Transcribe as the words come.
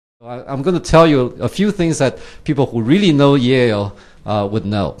I'm going to tell you a few things that people who really know Yale would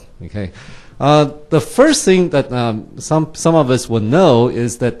know. Okay, the first thing that some of us would know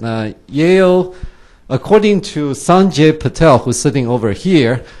is that Yale, according to Sanjay Patel, who's sitting over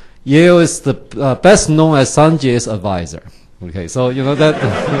here, Yale is the best known as Sanjay's advisor. Okay, so you know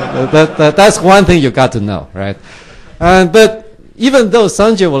that's one thing you got to know, right? But even though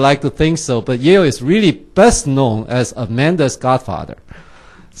Sanjay would like to think so, but Yale is really best known as Amanda's godfather.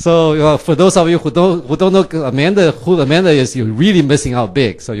 So for those of you who don't know who Amanda is, you're really missing out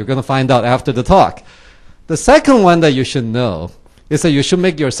big. So you're going to find out after the talk. The second one that you should know is that you should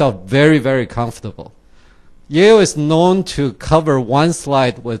make yourself very, very comfortable. Yale is known to cover one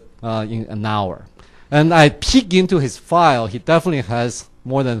slide in an hour. And I peeked into his file. He definitely has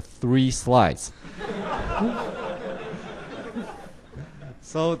more than 3 slides.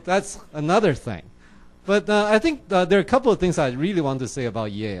 So that's another thing. But I think there are a couple of things I really want to say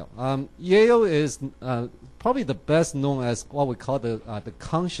about Yale. Yale is probably the best known as what we call the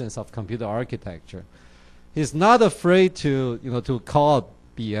conscience of computer architecture. He's not afraid to call out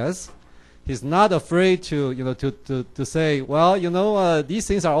BS. He's not afraid to say, well, these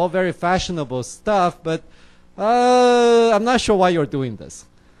things are all very fashionable stuff, but I'm not sure why you're doing this.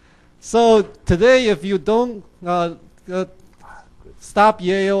 So today, if you don't stop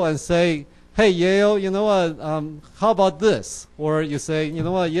Yale and say, hey, Yale, how about this? Or you say,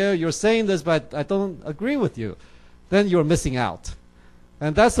 Yale, you're saying this, but I don't agree with you. Then you're missing out.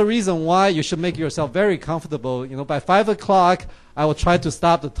 And that's the reason why you should make yourself very comfortable. By 5 o'clock, I will try to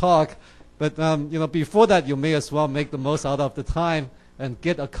stop the talk. But, before that, you may as well make the most out of the time and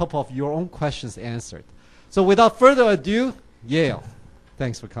get a couple of your own questions answered. So without further ado, Yale.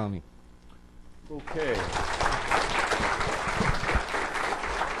 Thanks for coming. Okay.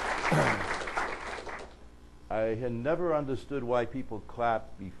 I had never understood why people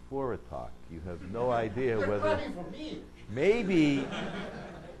clap before a talk. You have no idea whether. They're clapping for me. Maybe.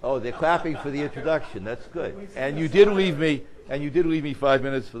 Oh, they're clapping for the introduction. That's good. And you did leave me. And you did leave me 5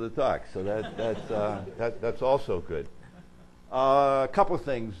 minutes for the talk. So that's also good. A couple of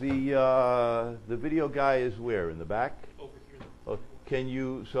things. The video guy is where, in the back? Over here. Oh, can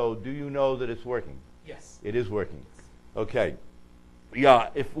you? So do you know that it's working? Yes. It is working. Okay. Yeah,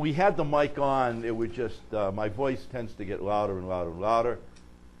 if we had the mic on, it would just, my voice tends to get louder and louder and louder,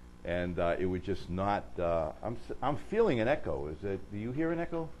 and it would just not, I'm feeling an echo. Do you hear an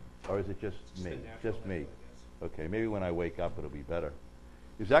echo? Or is it just me? Just me. Okay, maybe when I wake up it'll be better.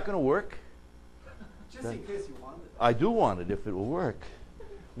 Is that going to work? Just in case you want it. I do want it if it will work.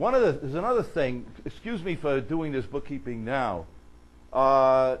 There's another thing, excuse me for doing this bookkeeping now.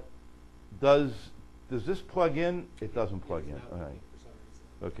 Does this plug in? It doesn't plug in. All right.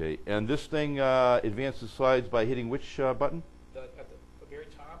 Okay, and this thing advances slides by hitting which button? At the very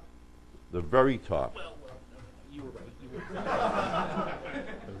top. The very top. Well, you were right. You were right.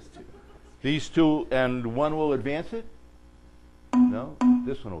 Those two. These two, and one will advance it? No?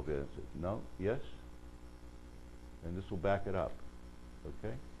 This one will advance it. No? Yes? And this will back it up.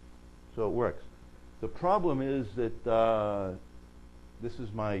 Okay? So it works. The problem is that this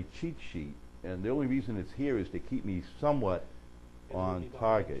is my cheat sheet, and the only reason it's here is to keep me somewhat on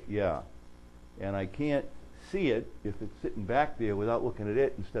target, yeah. And I can't see it if it's sitting back there without looking at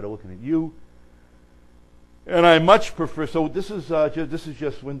it instead of looking at you. And I much prefer. So this is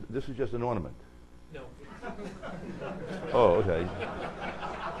just an ornament. No. Oh, okay.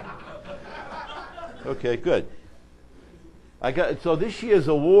 Okay, good. So this year's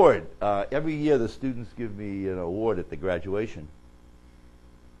award. Every year the students give me an award at the graduation.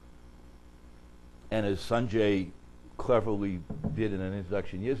 And as Sanjay cleverly did in an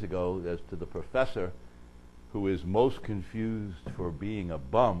introduction years ago, as to the professor who is most confused for being a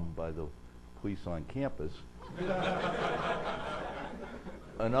bum by the police on campus.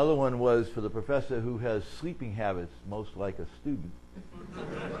 Another one was for the professor who has sleeping habits most like a student.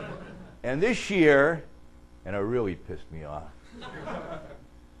 And this year, and it really pissed me off,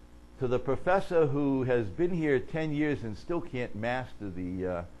 to the professor who has been here 10 years and still can't master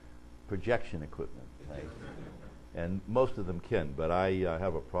the projection equipment. Right? And most of them can, but I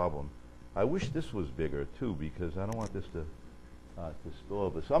have a problem. I wish this was bigger too, because I don't want this to spill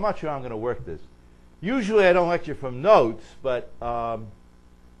over. So I'm not sure I'm going to work this. Usually I don't lecture from notes, but I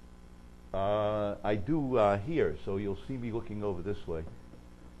do here, so you'll see me looking over this way.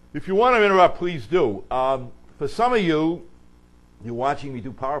 If you want to interrupt, please do. For some of you, you're watching me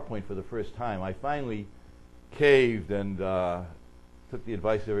do PowerPoint for the first time. I finally caved and took the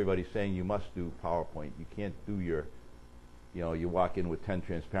advice of everybody saying you must do PowerPoint. You can't do you walk in with 10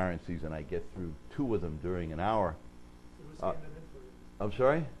 transparencies and I get through 2 of them during an hour. Who's handing in for you? I'm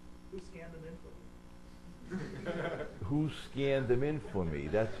sorry? Who scanned them in for me? Who scanned them in for me?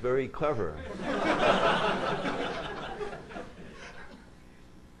 That's very clever.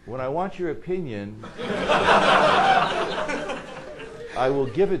 When I want your opinion, I will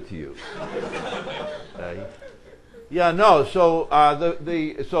give it to you. Yeah, no. So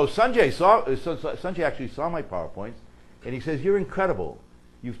so Sanjay actually saw my PowerPoint, and he says, "You're incredible.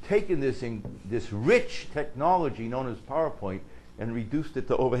 You've taken this rich technology known as PowerPoint and reduced it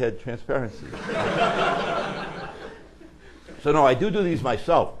to overhead transparency." So no, I do these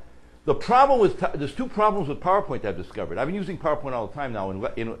myself. The problem with there's two problems with PowerPoint I've discovered. I've been using PowerPoint all the time now.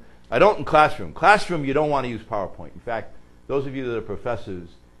 I don't in classroom. Classroom, you don't want to use PowerPoint. In fact, those of you that are professors,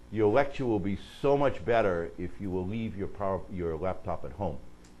 your lecture will be so much better if you will leave your laptop at home.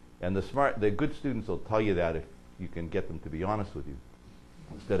 And the good students will tell you that if you can get them to be honest with you,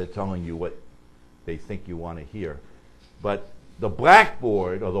 instead of telling you what they think you want to hear. But the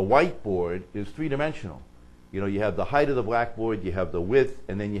blackboard or the whiteboard is three-dimensional. You have the height of the blackboard, you have the width,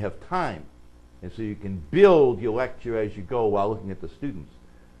 and then you have time. And so you can build your lecture as you go while looking at the students.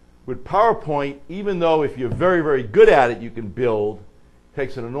 With PowerPoint, even though if you're very, very good at it, you can build, it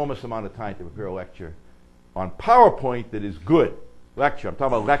takes an enormous amount of time to prepare a lecture on PowerPoint that is good. Lecture. I'm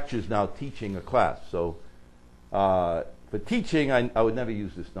talking about lectures now, teaching a class. So for teaching, I would never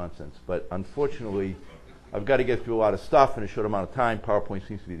use this nonsense. But unfortunately, I've got to get through a lot of stuff in a short amount of time. PowerPoint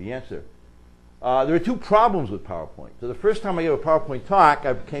seems to be the answer. There are two problems with PowerPoint. So the first time I gave a PowerPoint talk,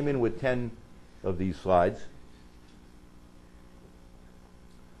 I came in with 10 of these slides.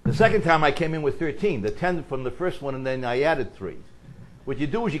 The second time I came in with 13, the 10 from the first one, and then I added 3. What you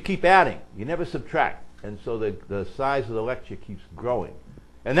do is you keep adding. You never subtract. And so the size of the lecture keeps growing.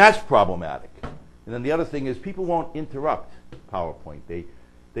 And that's problematic. And then the other thing is people won't interrupt PowerPoint.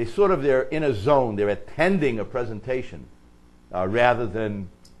 They're in a zone. They're attending a presentation rather than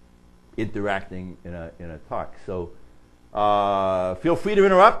interacting in a talk. So feel free to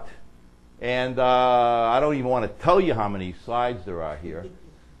interrupt. And I don't even want to tell you how many slides there are here.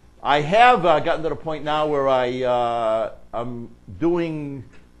 I have gotten to the point now where I'm doing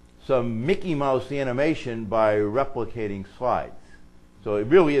some Mickey Mouse animation by replicating slides. So it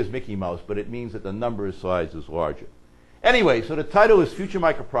really is Mickey Mouse, but it means that the number of slides is larger. Anyway, so the title is Future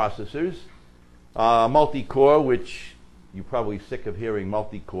Microprocessors, multi-core, which you're probably sick of hearing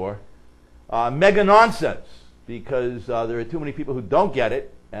multi-core. Mega nonsense, because there are too many people who don't get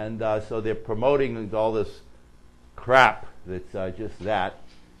it, and so they're promoting all this crap that's just that.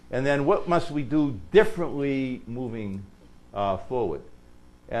 And then what must we do differently moving forward?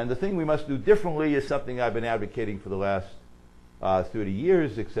 And the thing we must do differently is something I've been advocating for the last 30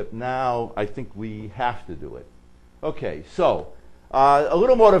 years, except now I think we have to do it. Okay, so a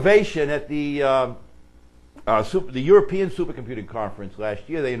little motivation at the European Supercomputing Conference last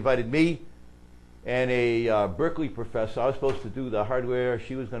year. They invited me and a Berkeley professor. I was supposed to do the hardware,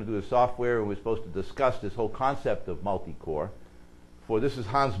 she was going to do the software, and we were supposed to discuss this whole concept of multi-core. This is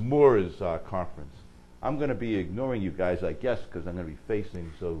Hans Mohr's conference. I'm going to be ignoring you guys, I guess, because I'm going to be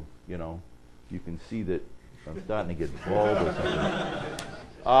facing, so, you can see that I'm starting to get bald or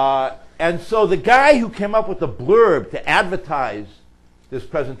something. And so the guy who came up with the blurb to advertise this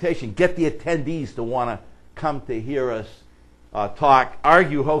presentation, get the attendees to want to come to hear us talk,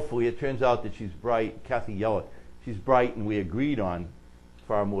 argue, hopefully. It turns out that she's bright, Kathy Yellick. She's bright, and we agreed on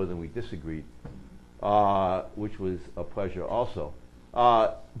far more than we disagreed, which was a pleasure also.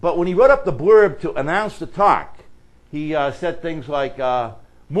 But when he wrote up the blurb to announce the talk, he said things like,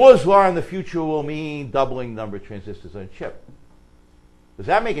 Moore's law in the future will mean doubling the number of transistors on a chip. Does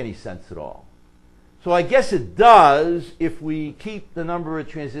that make any sense at all? So I guess it does if we keep the number of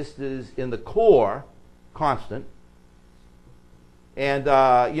transistors in the core constant. And,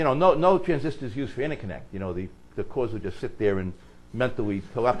 no transistors used for interconnect. The cores will just sit there and mentally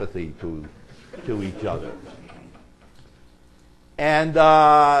telepathy to each other. And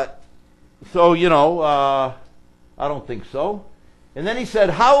so, I don't think so. And then he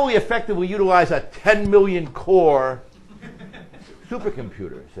said, how will we effectively utilize a 10 million core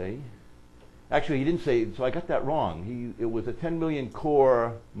supercomputer, see? Actually, he didn't say, so I got that wrong. It was a 10 million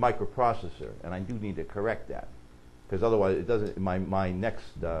core microprocessor, and I do need to correct that, because otherwise it doesn't, my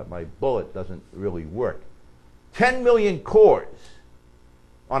bullet doesn't really work. 10 million cores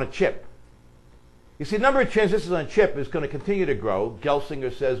on a chip. You see, the number of transistors on a chip is going to continue to grow.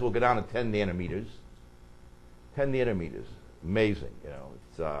 Gelsinger says we'll go down to 10 nanometers. 10 nanometers. Amazing.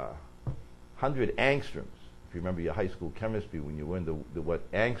 It's 100 angstroms. If you remember your high school chemistry when you learned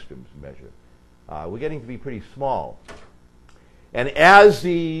what angstroms measure. We're getting to be pretty small. And as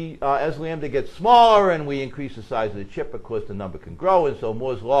lambda gets smaller and we increase the size of the chip, of course, the number can grow. And so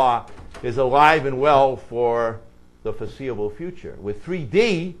Moore's law is alive and well for the foreseeable future. With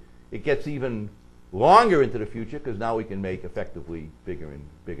 3D, it gets even longer into the future because now we can make effectively bigger and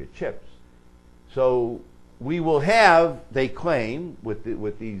bigger chips. So we will have, they claim, with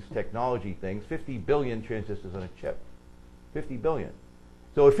these technology things, 50 billion transistors on a chip. 50 billion.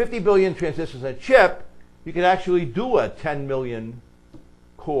 So with 50 billion transistors on a chip, you can actually do a 10 million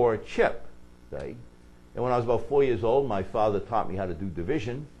core chip. Okay? And when I was about 4 years old, my father taught me how to do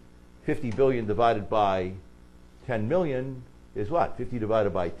division. 50 billion divided by 10 million is what? 50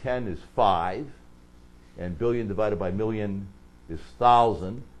 divided by 10 is 5. And billion divided by million is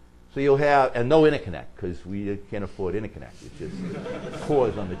 1,000. So you'll have, and no interconnect, because we can't afford interconnect. It's just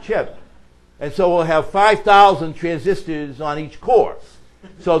cores on the chip. And so we'll have 5,000 transistors on each core.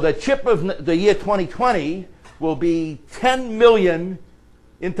 So the chip of the year 2020 will be 10 million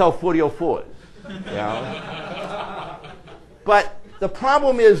Intel 4004s. You know? But the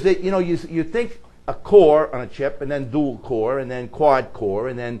problem is that you think a core on a chip, and then dual core, and then quad core,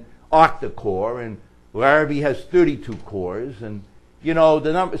 and then octa core, and Larrabee has 32 cores, and the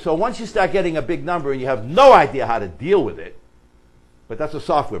number. So once you start getting a big number and you have no idea how to deal with it, but that's a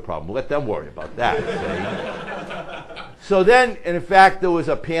software problem. Let them worry about that. So then, and in fact, there was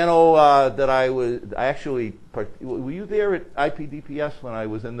a panel that were you there at IPDPS when I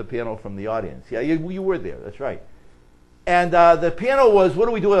was in the panel from the audience? Yeah, you were there. That's right. And the panel was, what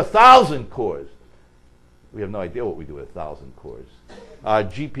do we do with 1,000 cores? We have no idea what we do with 1,000 cores.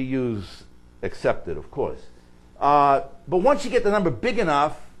 GPUs accepted, of course. But once you get the number big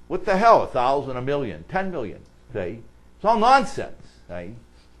enough, what the hell? 1,000, a million, 10 million. Okay? It's all nonsense. Okay?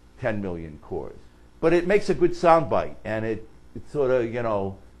 10 million cores. But it makes a good soundbite, and it sort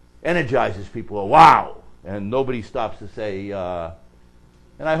of, energizes people. Oh, wow! And nobody stops to say,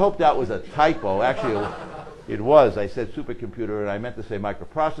 and I hope that was a typo. Actually, it was. I said supercomputer, and I meant to say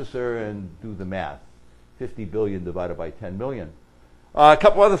microprocessor, and do the math. 50 billion divided by 10 million. A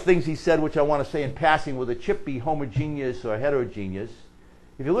couple other things he said, which I want to say in passing. Will the chip be homogeneous or heterogeneous?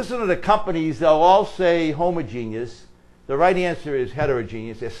 If you listen to the companies, they'll all say homogeneous. The right answer is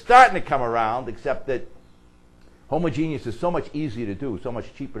heterogeneous. They're starting to come around, except that homogeneous is so much easier to do, so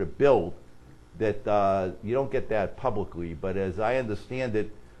much cheaper to build, that you don't get that publicly. But as I understand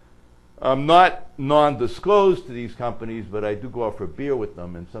it, I'm not non-disclosed to these companies, but I do go out for a beer with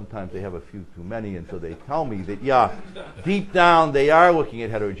them, and sometimes they have a few too many, and so they tell me that, yeah, deep down they are looking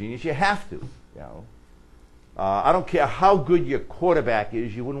at heterogeneous. You have to, I don't care how good your quarterback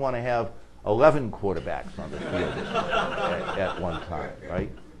is, you wouldn't want to have 11 quarterbacks on the field at one time,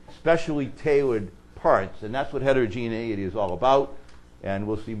 right? Specially tailored parts, and that's what heterogeneity is all about, and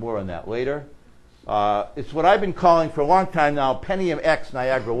we'll see more on that later. It's what I've been calling for a long time now, Pentium X,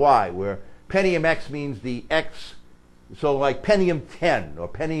 Niagara Y, where Pentium X means the X, so like Pentium 10 or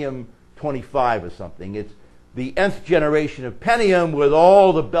Pentium 25 or something. It's the nth generation of Pentium with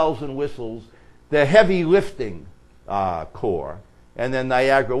all the bells and whistles, the heavy lifting core. And then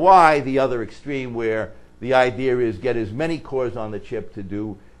Niagara Y, the other extreme, where the idea is get as many cores on the chip to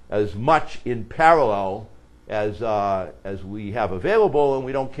do as much in parallel as we have available, and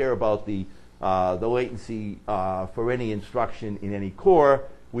we don't care about the latency for any instruction in any core.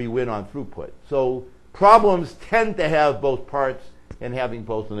 We win on throughput. So problems tend to have both parts, and having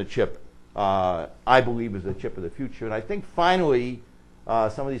both on the chip, I believe, is the chip of the future. And I think finally,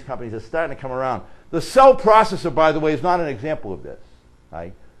 some of these companies are starting to come around. The cell processor, by the way, is not an example of this.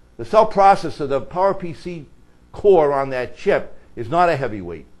 Right? The cell processor, the PowerPC core on that chip, is not a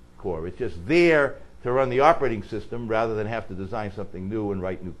heavyweight core. It's just there to run the operating system rather than have to design something new and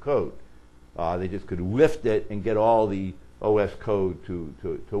write new code. They just could lift it and get all the OS code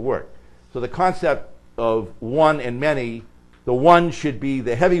to work. So the concept of one and many, the one should be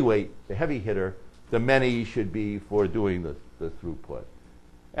the heavyweight, the heavy hitter. The many should be for doing the throughput.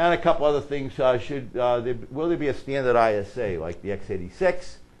 And a couple other things. Will there be a standard ISA like the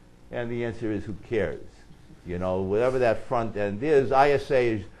x86? And the answer is, who cares? Whatever that front end is,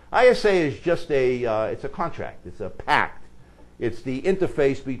 ISA is just it's a contract. It's a pact. It's the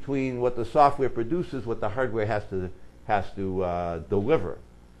interface between what the software produces, what the hardware has to deliver.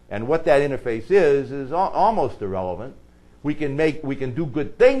 And what that interface is almost irrelevant. We can do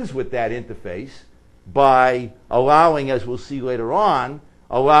good things with that interface by allowing, as we'll see later on,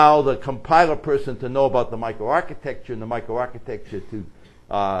 allow the compiler person to know about the microarchitecture, and the microarchitecture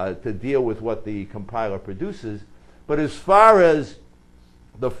to deal with what the compiler produces. But as far as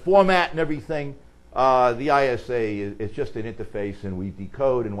the format and everything, the ISA is just an interface, and we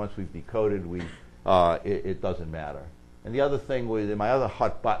decode, and once we've decoded, it doesn't matter. And the other thing was, my other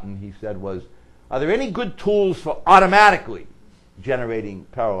hot button, he said, was, are there any good tools for automatically generating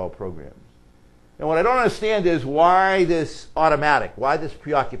parallel programs? And what I don't understand is why this automatic, why this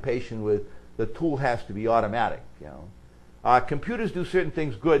preoccupation with the tool has to be automatic, you know. Computers do certain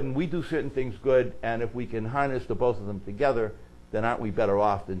things good, and we do certain things good, and if we can harness the both of them together, then aren't we better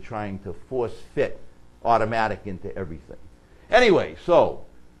off than trying to force fit automatic into everything? Anyway, so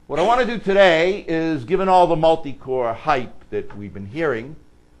what I want to do today is, given all the multi-core hype that we've been hearing,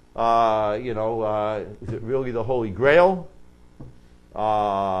 is it really the Holy Grail?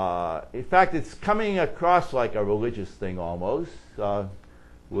 In fact, it's coming across like a religious thing almost,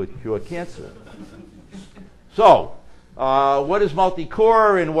 would cure cancer. So, what is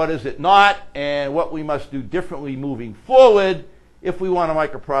multi-core and what is it not, and what we must do differently moving forward if we want a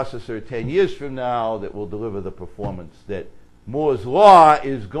microprocessor 10 years from now that will deliver the performance that Moore's Law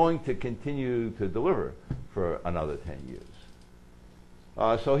is going to continue to deliver for another 10 years.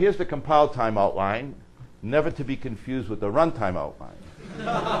 So here's the compile time outline, never to be confused with the runtime outline.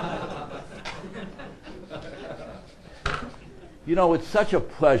 You know, it's such a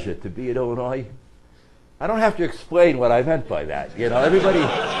pleasure to be at Illinois. I don't have to explain what I meant by that. You know, everybody,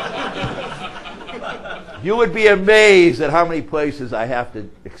 you would be amazed at how many places I have to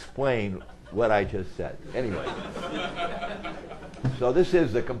explain what I just said. Anyway, so this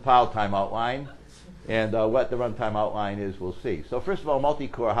is the compile time outline, and what the runtime outline is, we'll see. So first of all,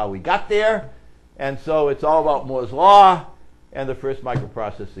 multi-core, how we got there, and so it's all about Moore's Law, and the first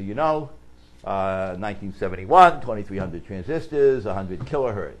microprocessor, you know, 1971, 2300 transistors, 100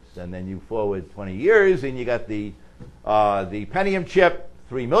 kilohertz, and then you forward 20 years, and you got the Pentium chip,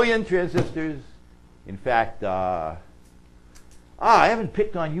 3 million transistors. In fact, I haven't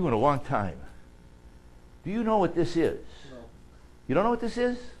picked on you in a long time. Do you know what this is? No. You don't know what this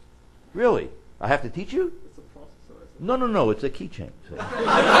is? Really? I have to teach you? It's a processor. No, it's a keychain.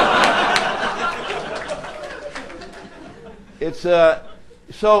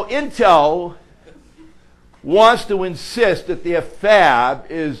 So Intel wants to insist that their fab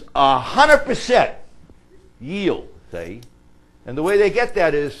is 100% yield, say. And the way they get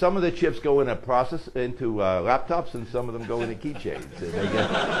that is some of the chips go into laptops, and some of them go into keychains. And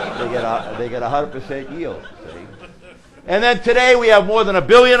they get 100% yield. See? And then today we have more than 1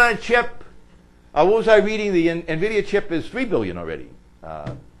 billion on a chip. What was I reading? The NVIDIA chip is 3 billion already.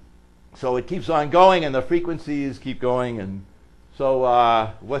 So it keeps on going, and the frequencies keep going. And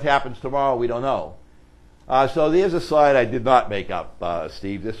so what happens tomorrow, we don't know. So there's a slide I did not make up,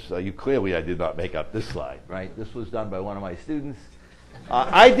 Steve. I did not make up this slide, right? This was done by one of my students.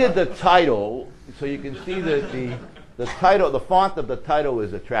 I did the title, so you can see that the title, the font of the title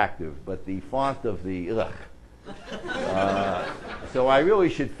is attractive, but the font of the so I really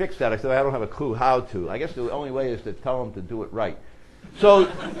should fix that, except I don't have a clue how to. I guess the only way is to tell them to do it right. So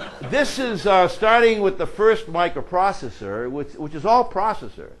this is starting with the first microprocessor, which is all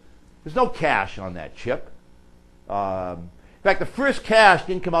processor. There's no cache on that chip. In fact, the first cache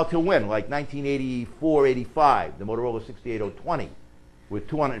didn't come out till when? Like 1984, 85, the Motorola 68020, with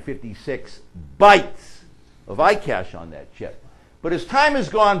 256 bytes of iCache on that chip. But as time has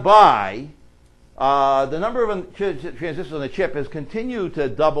gone by, the number of transistors on the chip has continued to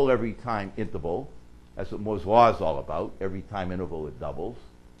double every time interval. That's what Moore's Law is all about. Every time interval, it doubles.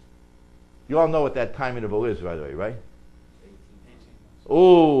 You all know what that time interval is, by the way, right? 18 months.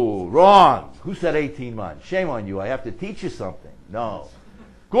 Oh, wrong. Who said 18 months? Shame on you. I have to teach you something. No.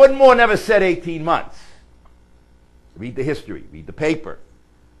 Gordon Moore never said 18 months. Read the history. Read the paper.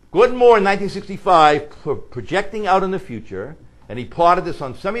 Gordon Moore in 1965, projecting out in the future, and he plotted this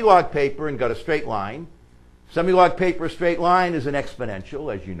on semi-log paper and got a straight line. Semi-log paper, straight line is an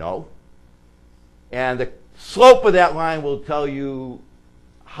exponential, as you know. And the slope of that line will tell you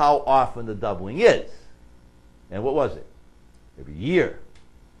how often the doubling is. And what was it? Every year.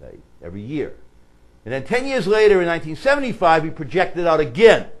 Right? Every year. And then 10 years later, in 1975, he projected out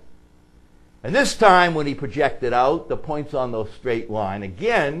again. And this time, when he projected out, the points on the straight line,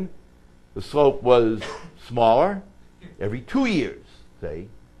 again, the slope was smaller every 2 years, say.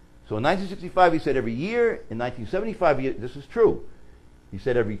 So in 1965, he said every year. In 1975, this is true. He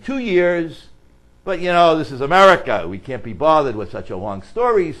said every 2 years. But, you know, this is America. We can't be bothered with such a long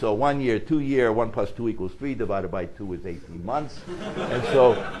story. So 1 year, 2 year, 1 plus 2 equals 3, divided by 2 is 18 months. And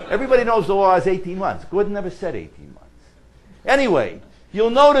so everybody knows the law is 18 months. Gordon never said 18 months. Anyway, you'll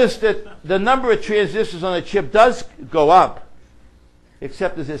notice that the number of transistors on the chip does go up,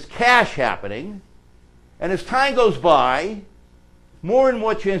 except there's this cache happening. And as time goes by, more and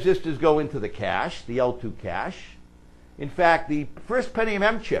more transistors go into the cache, the L2 cache. In fact, the first Pentium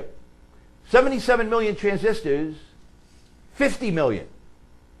M chip, 77 million transistors, 50 million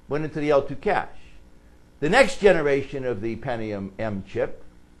went into the L2 cache. The next generation of the Pentium M chip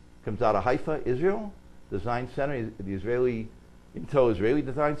comes out of Haifa, Israel, Design Center, the Intel Israeli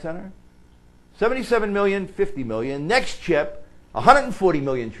Design Center. 77 million, 50 million. Next chip, 140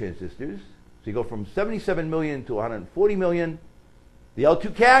 million transistors. So you go from 77 million to 140 million. The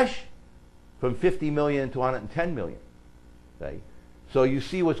L2 cache, from 50 million to 110 million. Okay? So you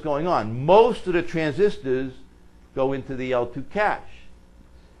see what's going on. Most of the transistors go into the L2 cache.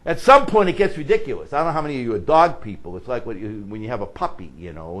 At some point, it gets ridiculous. I don't know how many of you are dog people. It's like when you have a puppy,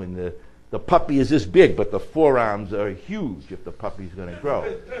 you know, and the puppy is this big, but the forearms are huge if the puppy's going to grow.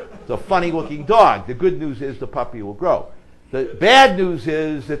 It's a funny-looking dog. The good news is the puppy will grow. The bad news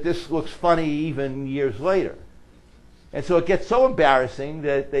is that this looks funny even years later. And so it gets so embarrassing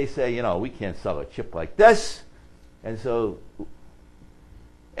that they say, you know, we can't sell a chip like this. And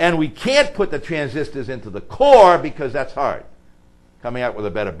we can't put the transistors into the core because that's hard. Coming out with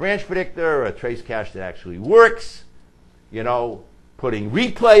a better branch predictor or a trace cache that actually works, you know, putting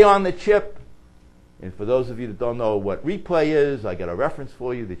replay on the chip. And for those of you that don't know what replay is, I got a reference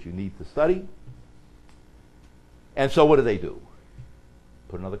for you that you need to study. And so what do?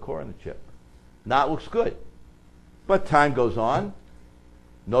 Put another core in the chip. Now it looks good. But time goes on.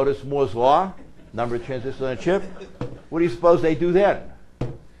 Notice Moore's law, number of transistors on a chip. What do you suppose they do then?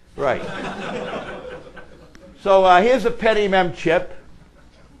 Right. So here's a Pentium M chip.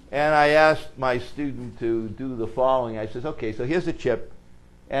 And I asked my student to do the following. I says, okay, so here's the chip.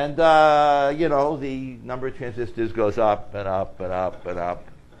 And, you know, the number of transistors goes up and up and up and up.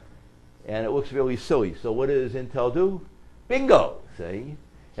 And it looks really silly. So what does Intel do? Bingo, see?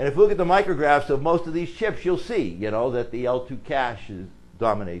 And if you look at the micrographs of most of these chips, you'll see, you know, that the L2 cache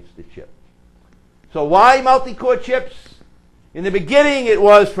dominates the chip. So why multi-core chips? In the beginning, it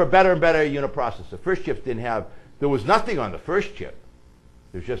was for better and better uniprocessor. First chips didn't have, there was nothing on the first chip.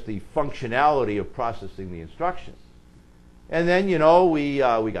 There's just the functionality of processing the instructions. And then, you know, we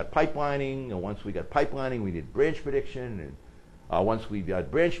got pipelining, and once we got pipelining, we did branch prediction, and once we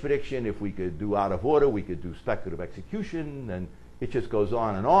got branch prediction, if we could do out of order, we could do speculative execution, and it just goes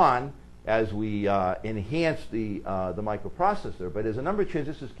on as we enhance the microprocessor. But as the number of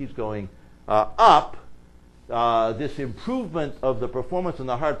transistors keeps going up, this improvement of the performance on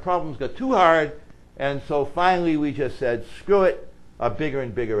the hard problems got too hard, and so finally we just said, screw it, a bigger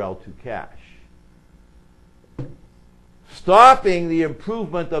and bigger L2 cache. Stopping the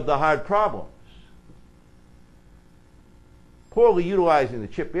improvement of the hard problems. Poorly utilizing the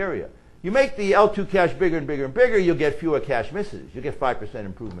chip area. You make the L2 cache bigger and bigger and bigger, you'll get fewer cache misses. You'll get 5%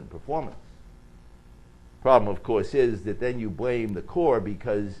 improvement in performance. Problem, of course, is that then you blame the core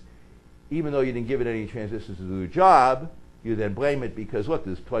because even though you didn't give it any transistors to do the job, you then blame it because, look,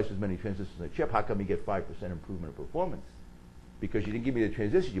 there's twice as many transistors in the chip. How come you get 5% improvement in performance? Because you didn't give me the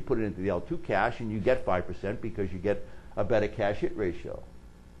transistors, you put it into the L2 cache, and you get 5% because you get a better cache hit ratio.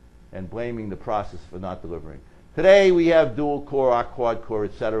 And blaming the process for not delivering. Today we have dual core, quad core,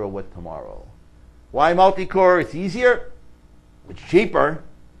 etc. What tomorrow? Why multi-core? It's easier. It's cheaper.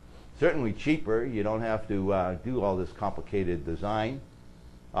 Certainly cheaper. You don't have to do all this complicated design.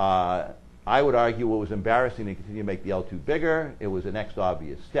 I would argue what was embarrassing to continue to make the L2 bigger. It was the next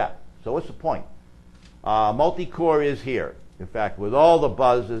obvious step. So what's the point? Multi-core is here. In fact, with all the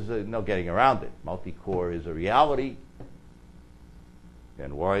buzz, there's no getting around it. Multi-core is a reality.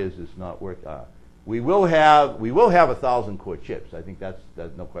 And why is this not working? We will have 1,000 core chips. I think that's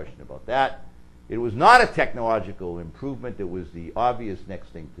no question about that. It was not a technological improvement. It was the obvious next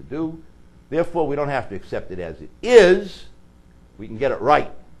thing to do. Therefore, we don't have to accept it as it is. We can get it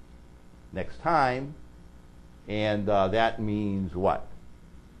right next time. And that means what?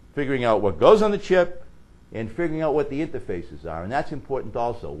 Figuring out what goes on the chip and figuring out what the interfaces are. And that's important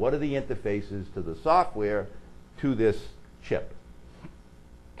also. What are the interfaces to the software to this chip?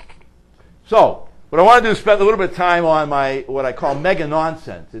 So, what I want to do is spend a little bit of time on what I call mega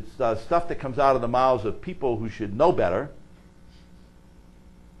nonsense. It's stuff that comes out of the mouths of people who should know better.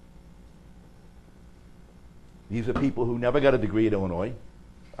 These are people who never got a degree at Illinois.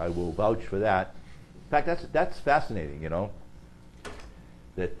 I will vouch for that. In fact, that's fascinating, you know,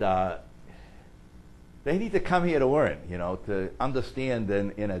 that they need to come here to learn, you know, to understand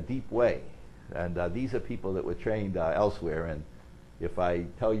in a deep way. And these are people that were trained elsewhere, and if I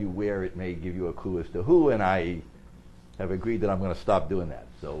tell you where, it may give you a clue as to who, and I have agreed that I'm going to stop doing that.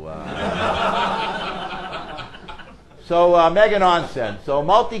 So, mega nonsense. So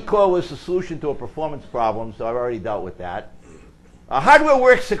multi-core was the solution to a performance problem, so I've already dealt with that. Hardware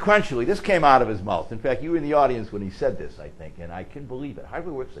works sequentially. This came out of his mouth. In fact, you were in the audience when he said this, I think, and I can believe it.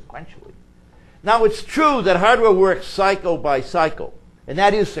 Hardware works sequentially. Now, it's true that hardware works cycle by cycle, and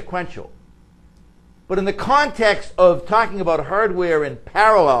that is sequential. But in the context of talking about hardware in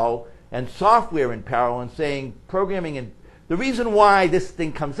parallel and software in parallel and saying programming in, the reason why this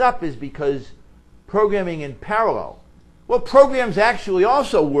thing comes up is because programming in parallel. Well, programs actually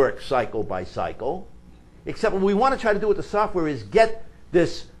also work cycle by cycle, except what we want to try to do with the software is get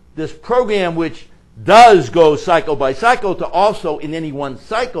this program which does go cycle by cycle to also, in any one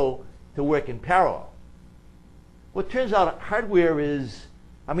cycle, to work in parallel. Well, it turns out hardware is,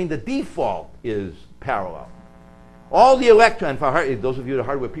 the default is parallel. All the electrons, those of you that are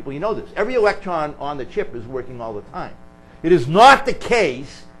hardware people, you know this. Every electron on the chip is working all the time. It is not the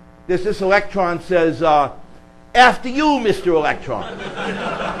case that this electron says, after you, Mr. Electron.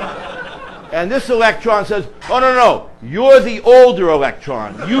 And this electron says, oh, no, you're the older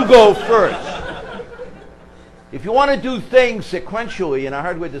electron. You go first. If you want to do things sequentially in a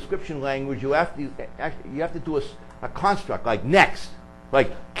hardware description language, you have to do a construct like next,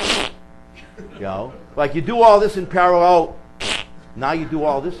 like like you do all this in parallel. Now you do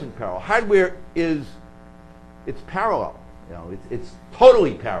all this in parallel. Hardware it's parallel. It's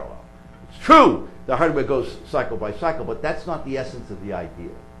totally parallel. It's true the hardware goes cycle by cycle, but that's not the essence of the idea.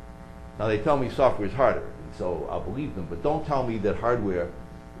 Now they tell me software is harder, and so I'll believe them. But don't tell me that hardware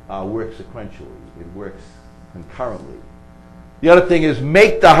works sequentially. It works concurrently. The other thing is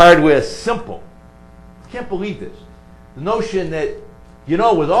make the hardware simple. I can't believe this. The notion that,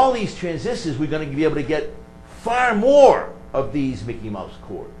 with all these transistors, we're going to be able to get far more of these Mickey Mouse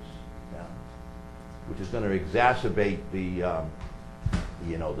cores, which is going to exacerbate the,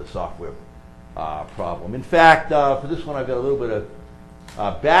 the software problem. In fact, for this one, I've got a little bit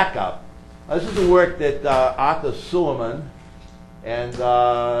of backup. This is the work that Arthur Suleiman, and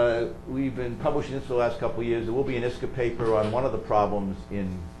we've been publishing this for the last couple of years. There will be an ISCA paper on one of the problems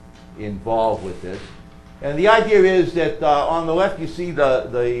involved with this. And the idea is that on the left you see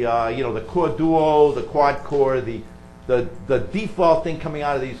the core duo, the quad core, the default thing coming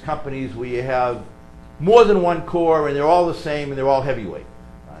out of these companies where you have more than one core and they're all the same and they're all heavyweight.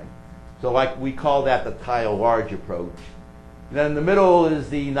 Right? So like we call that the tile large approach. And then in the middle is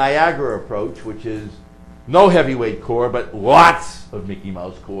the Niagara approach, which is no heavyweight core, but lots of Mickey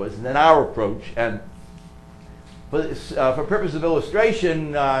Mouse cores. And then our approach, and for purpose of illustration,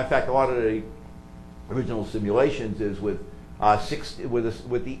 in fact, a lot of the original simulations is with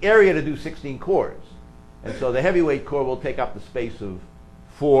the area to do 16 cores. And so the heavyweight core will take up the space of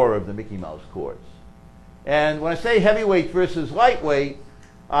 4 of the Mickey Mouse cores. And when I say heavyweight versus lightweight,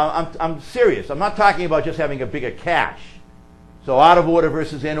 I'm serious. I'm not talking about just having a bigger cache. So out of order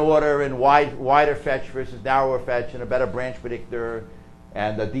versus in order, and wider fetch versus narrower fetch, and a better branch predictor,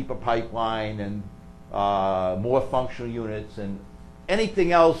 and a deeper pipeline, and more functional units, and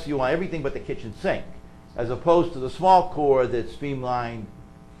anything else you want, everything but the kitchen sink, as opposed to the small core that's streamlined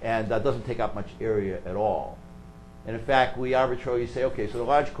and doesn't take up much area at all. And in fact, we arbitrarily say, okay, so the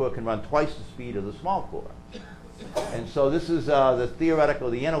large core can run twice the speed of the small core. And so this is the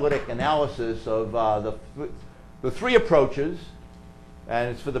theoretical, the analytic analysis of the 3 approaches, and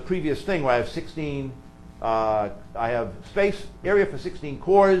it's for the previous thing where I have 16, I have area for 16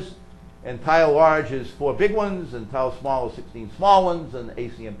 cores, and tile large is 4 big ones, and tile small is 16 small ones, and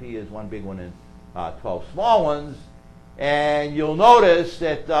ACMP is 1 big one and 12 small ones. And you'll notice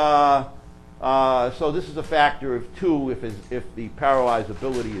that, so this is a factor of 2 if the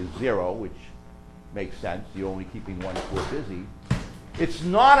parallelizability is 0, which makes sense. You're only keeping one core busy. It's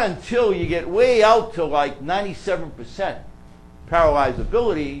not until you get way out to like 97%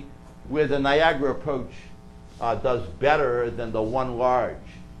 parallelizability where the Niagara approach does better than the 1 large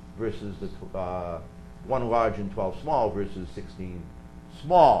versus the 1 large and 12 small versus 16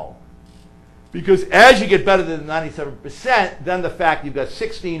 small. Because as you get better than 97%, then the fact you've got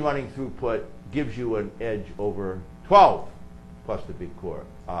 16 running throughput gives you an edge over 12 plus the big core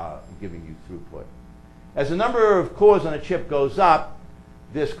giving you throughput. As the number of cores on a chip goes up,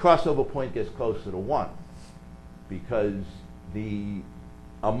 this crossover point gets closer to 1 because the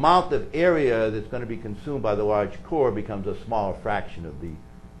amount of area that's going to be consumed by the large core becomes a smaller fraction of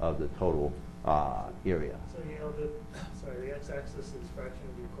the total area. So the x-axis is fraction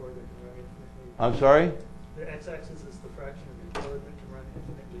of your core that can run infinitely. I'm sorry? The x-axis is the fraction of your core that can run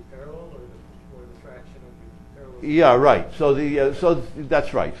infinitely parallel, or the fraction of your parallel. Yeah, right. So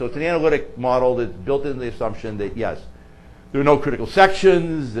that's right. So it's an analytic model that's built in the assumption that yes, there are no critical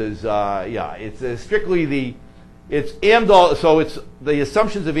sections. There's it's strictly it's Amdahl. So it's the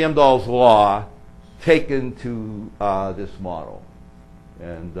assumptions of Amdahl's law taken to this model,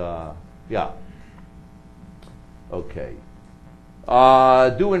 and yeah. Okay.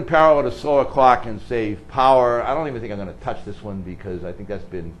 Do in parallel to slower clock and save power. I don't even think I'm going to touch this one because I think that's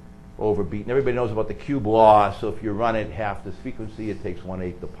been overbeaten. Everybody knows about the cube law. So if you run it half this frequency, it takes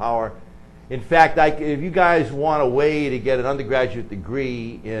 1/8 the power. In fact, if you guys want a way to get an undergraduate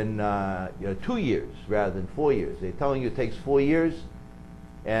degree in 2 years rather than 4 years, they're telling you it takes 4 years,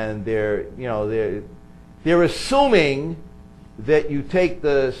 and they're assuming that you take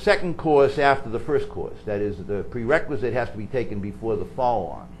the second course after the first course. That is, the prerequisite has to be taken before the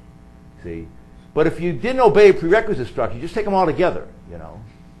follow-on. See, but if you didn't obey a prerequisite structure, you just take them all together.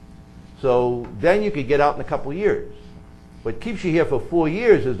 So then you could get out in a couple of years. What keeps you here for 4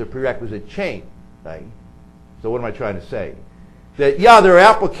 years is the prerequisite chain, right? So what am I trying to say? That, yeah, there are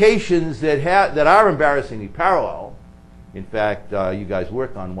applications that are embarrassingly parallel. In fact, you guys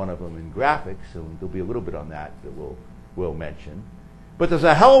work on one of them in graphics, and there'll be a little bit on that we'll mention. But there's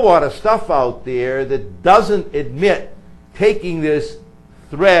a hell of a lot of stuff out there that doesn't admit taking this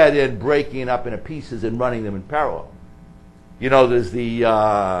thread and breaking it up into pieces and running them in parallel. There's the...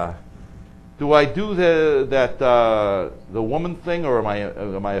 do I do the woman thing, or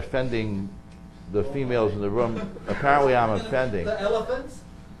am I offending the females in the room? Apparently, I'm offending. The elephants?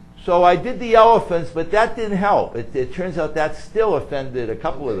 So I did the elephants, but that didn't help. It turns out that still offended a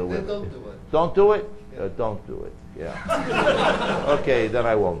couple of the women. Then don't do it. Don't do it? Yeah. Don't do it. Yeah. Okay, then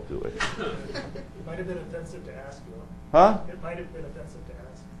I won't do it. It might have been offensive to ask you. Huh? It might have been offensive to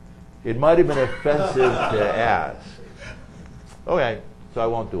ask. It might have been offensive to ask. Okay, so I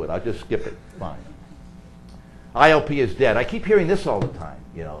won't do it. I'll just skip it. Fine. ILP is dead. I keep hearing this all the time.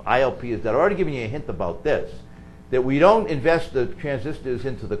 ILP is dead. I've already given you a hint about this. That we don't invest the transistors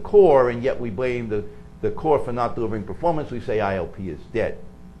into the core, and yet we blame the core for not delivering performance. We say ILP is dead.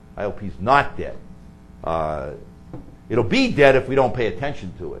 ILP is not dead. It'll be dead if we don't pay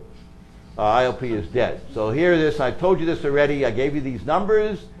attention to it. ILP is dead. So here it is. I told you this already. I gave you these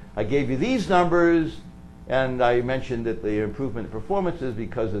numbers. I gave you these numbers. And I mentioned that the improvement in performance is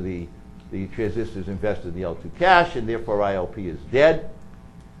because of the transistors invested in the L2 cache, and therefore ILP is dead.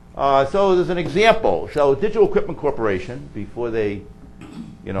 So there's an example. So Digital Equipment Corporation, before they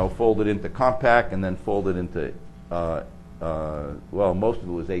folded into Compaq and then folded into, well, most of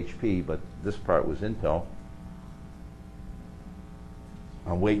it was HP, but this part was Intel.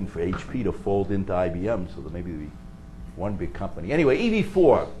 I'm waiting for HP to fold into IBM, so that maybe there'll be one big company. Anyway,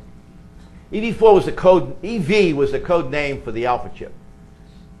 EV4. EV4 was the code, EV was the code name for the Alpha chip,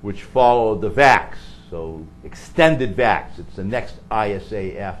 which followed the VAX. So extended VAX. It's the next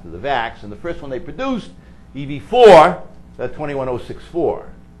ISA after the VAX. And the first one they produced, EV4, that 21064.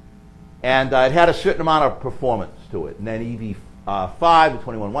 And it had a certain amount of performance to it. And then EV5, the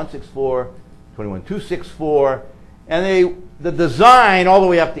 21164, 21264. And the design all the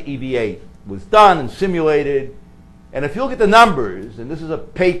way up to EV8 was done and simulated. And if you look at the numbers, and this is a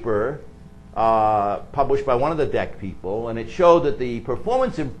paper published by one of the DEC people, and it showed that the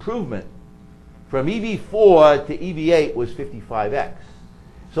performance improvement from EV4 to EV8 was 55x.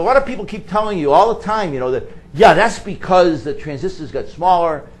 So a lot of people keep telling you all the time, that, yeah, that's because the transistors got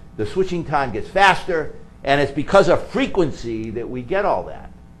smaller, the switching time gets faster, and it's because of frequency that we get all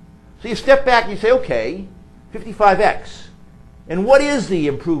that. So you step back and you say, okay, 55x. And what is the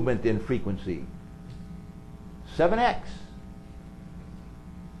improvement in frequency? 7x.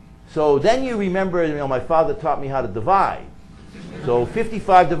 So then you remember, my father taught me how to divide. So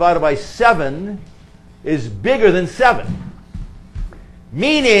 55 divided by 7 is bigger than 7.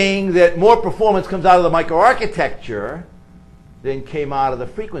 Meaning that more performance comes out of the microarchitecture than came out of the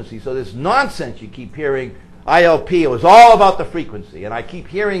frequency. So this nonsense you keep hearing, ILP, it was all about the frequency. And I keep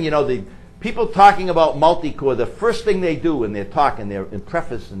hearing, the people talking about multi-core, the first thing they do when they're talking, in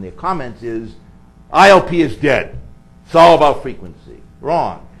preface in their comments is, ILP is dead. It's all about frequency.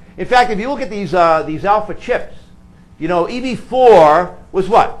 Wrong. In fact, if you look at these alpha chips, EV4 was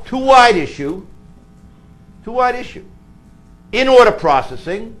what? 2 wide issue. 2 wide issue. In-order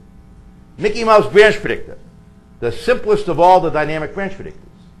processing, Mickey Mouse branch predictor. The simplest of all the dynamic branch predictors,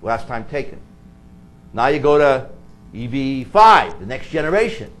 last time taken. Now you go to EV5, the next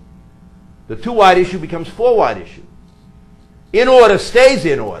generation. The 2 wide issue becomes 4 wide issue. In-order stays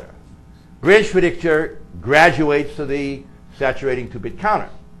in order. Branch predictor graduates to the saturating 2-bit counter.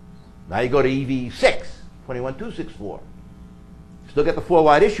 Now you go to EV6, 21264. Still get the 4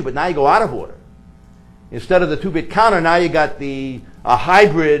 wide issue, but now you go out of order. Instead of the 2-bit counter, now you got a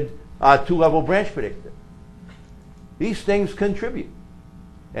hybrid 2-level branch predictor. These things contribute.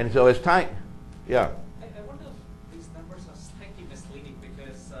 And so as time, yeah. I wonder if these numbers are slightly misleading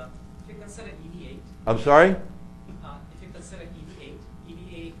because if you consider EV8. I'm sorry? If you consider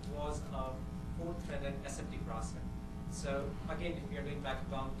EV8 was a 4-threaded SFD processor. So again, if you're doing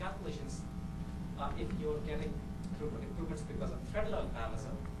back-to-bound calculations, if you're getting throughput improvements because of thread level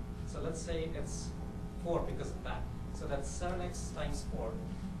parallelism, so let's say it's 4 because of that. So that's 7x times 4.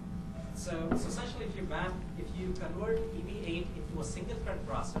 So essentially, if you convert EV8 into a single thread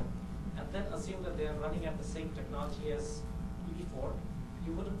processor, and then assume that they are running at the same technology as EV4,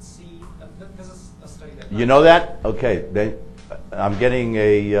 you wouldn't see. This is a study that. You know that? Okay, then I'm getting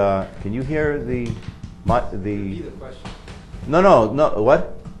a. Can you hear the? Repeat the question. No.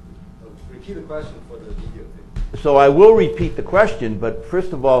 What? Repeat the question for the video tape. So I will repeat the question, but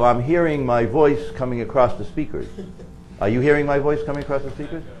first of all, I'm hearing my voice coming across the speakers. Are you hearing my voice coming across the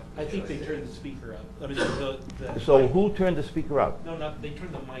speakers? I think they turned the speaker up. I mean, So mic. who turned the speaker up? No, they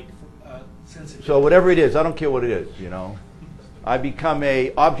turned the mic sensitive. So whatever it is, I don't care what it is, you know. I become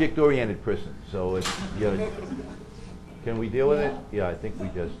a object-oriented person, so it's, can we deal with it? Yeah, I think we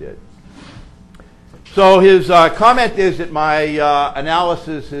just did. So his comment is that my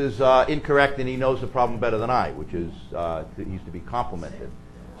analysis is incorrect and he knows the problem better than I, which is, he's to be complimented.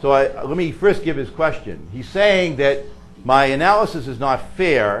 So let me first give his question. He's saying that my analysis is not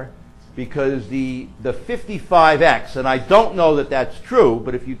fair because the 55x, and I don't know that that's true,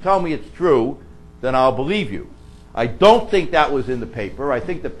 but if you tell me it's true, then I'll believe you. I don't think that was in the paper. I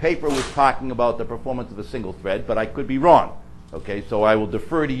think the paper was talking about the performance of a single thread, but I could be wrong. Okay, so I will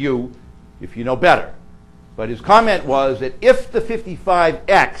defer to you if you know better. But his comment was that if the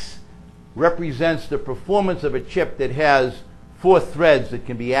 55x represents the performance of a chip that has 4 threads that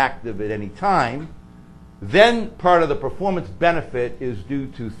can be active at any time, then part of the performance benefit is due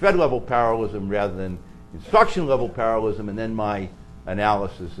to thread level parallelism rather than instruction level parallelism, and then my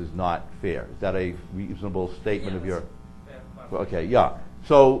analysis is not fair. Is that a reasonable statement of your? Okay, yeah.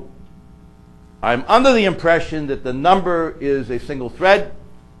 So I'm under the impression that the number is a single thread.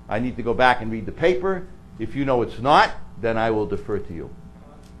 I need to go back and read the paper. If you know it's not, then I will defer to you.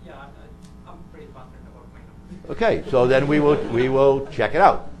 Yeah, I'm pretty confident about my number. Okay, so then we will check it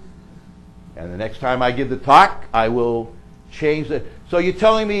out. And the next time I give the talk, I will change the. So you're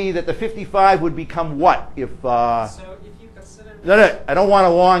telling me that the 55 would become what if? So if you consider. No, I don't want a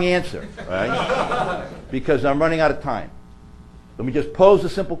long answer, right? Because I'm running out of time. Let me just pose a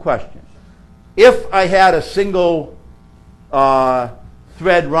simple question. If I had a single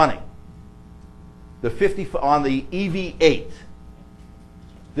thread running, the 50 on the EV8,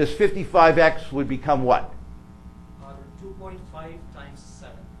 this 55x would become what? 2.5 times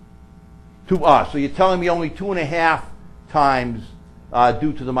 7. So you're telling me only 2.5 times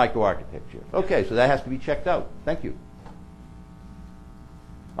due to the microarchitecture. Okay, so that has to be checked out. Thank you.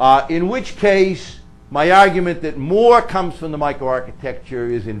 In which case, my argument that more comes from the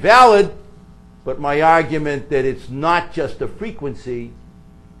microarchitecture is invalid, but my argument that it's not just a frequency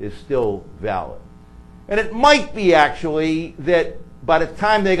is still valid. And it might be actually that by the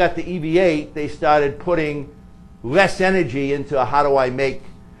time they got to EV8, they started putting less energy into how do I make.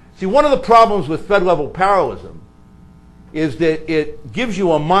 See, one of the problems with thread level parallelism is that it gives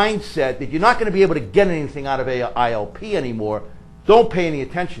you a mindset that you're not going to be able to get anything out of ILP anymore. Don't pay any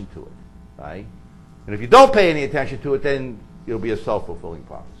attention to it, right? And if you don't pay any attention to it, then it'll be a self-fulfilling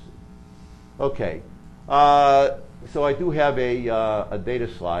prophecy. Okay, so I do have a data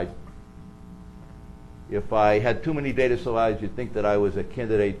slide. If I had too many data slides, you'd think that I was a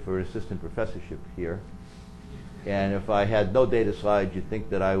candidate for assistant professorship here. And if I had no data slides, you'd think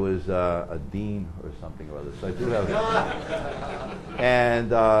that I was a dean or something or other. So I do have.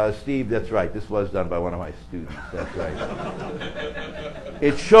 And Steve, that's right. This was done by one of my students. That's right.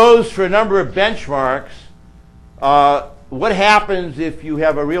 It shows for a number of benchmarks what happens if you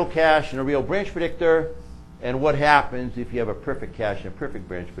have a real cache and a real branch predictor, and what happens if you have a perfect cache and a perfect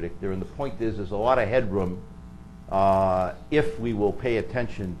branch predictor. And the point is, there's a lot of headroom if we will pay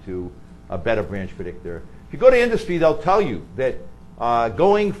attention to a better branch predictor. If you go to industry, they'll tell you that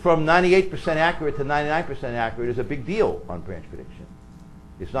going from 98% accurate to 99% accurate is a big deal on branch prediction.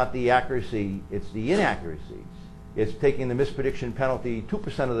 It's not the accuracy, it's the inaccuracy. It's taking the misprediction penalty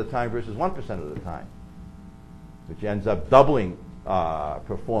 2% of the time versus 1% of the time, which ends up doubling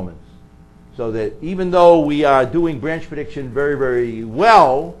performance. So that even though we are doing branch prediction very, very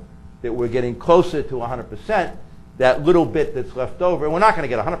well, that we're getting closer to 100%, that little bit that's left over, and we're not going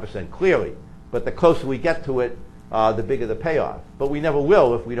to get 100% clearly, but the closer we get to it, the bigger the payoff. But we never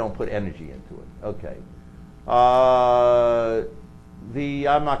will if we don't put energy into it. Okay.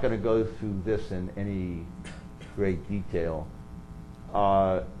 I'm not going to go through this in any great detail.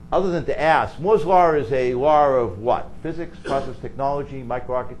 Other than to ask, Moore's law is a law of what? Physics, process technology,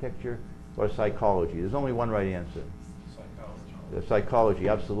 microarchitecture, or psychology? There's only one right answer. Psychology. Psychology,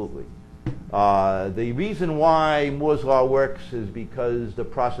 absolutely. The reason why Moore's law works is because the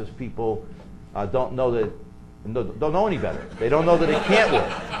process people don't know any better. They don't know that it can't work.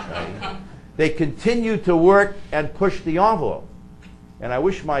 Right? They continue to work and push the envelope. And I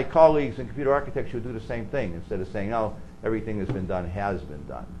wish my colleagues in computer architecture would do the same thing instead of saying, "Oh, everything that's been done has been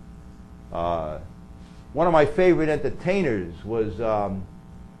done." One of my favorite entertainers was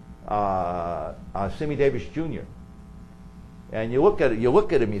Sammy Davis Jr. And you look at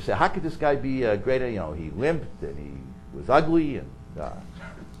him, you say, "How could this guy be a great?" You know, he limped and he was ugly, and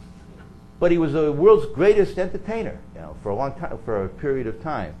but he was the world's greatest entertainer, you know, for a long time, for a period of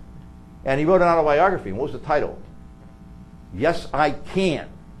time. And he wrote an autobiography. And what was the title? "Yes, I Can."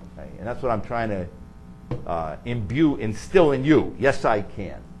 Okay? And that's what I'm trying to instill in you. Yes, I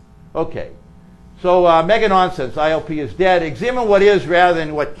can. Okay. So mega nonsense. ILP is dead. Examine what is rather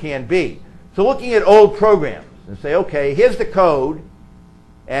than what can be. So looking at old programs and say, okay, here's the code,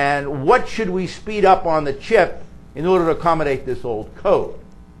 and what should we speed up on the chip in order to accommodate this old code?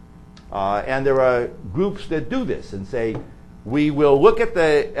 And there are groups that do this and say, we will look at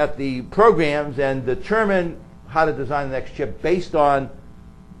the programs and determine how to design the next chip based on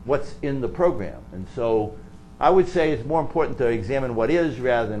what's in the program. And so I would say it's more important to examine what is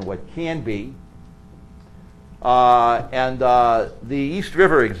rather than what can be. The East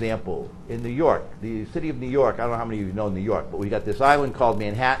River example in New York, the city of New York, I don't know how many of you know New York, but we've got this island called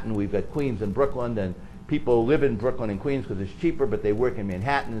Manhattan, we've got Queens and Brooklyn, and people live in Brooklyn and Queens because it's cheaper, but they work in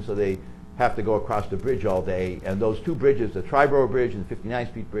Manhattan, so they have to go across the bridge all day. And those two bridges, the Triborough Bridge and the 59th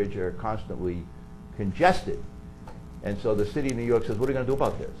Street Bridge, are constantly congested. And so the city of New York says, what are we going to do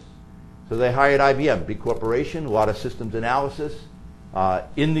about this? So they hired IBM, big corporation, a lot of systems analysis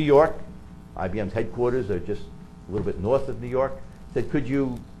in New York. IBM's headquarters are just a little bit north of New York. Said, could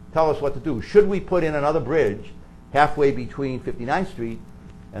you tell us what to do? Should we put in another bridge halfway between 59th Street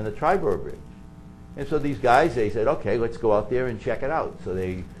and the Triborough Bridge? And so these guys, they said, okay, let's go out there and check it out. So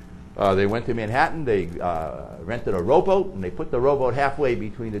they went to Manhattan, they rented a rowboat, and they put the rowboat halfway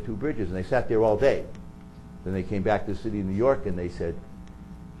between the two bridges, and they sat there all day. Then they came back to the city of New York, and they said,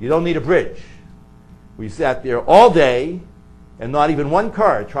 you don't need a bridge. We sat there all day, and not even one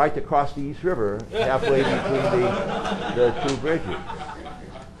car tried to cross the East River halfway between the two bridges.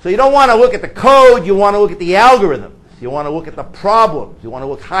 So you don't want to look at the code, you want to look at the algorithms. You want to look at the problems. You want to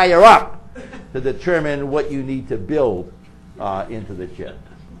look higher up to determine what you need to build into the chip.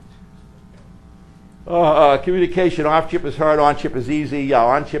 Communication off-chip is hard, on-chip is easy. Yeah,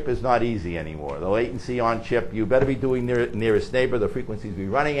 on-chip is not easy anymore. The latency on-chip, you better be doing nearest neighbor, the frequencies we're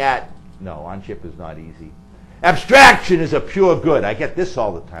running at. No, on-chip is not easy. Abstraction is a pure good. I get this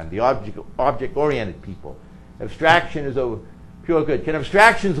all the time, the object-oriented people. Abstraction is a pure good. Can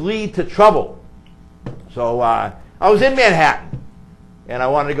abstractions lead to trouble? So I was in Manhattan, and I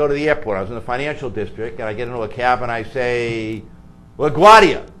wanted to go to the airport. I was in the financial district, and I get into a cab, and I say,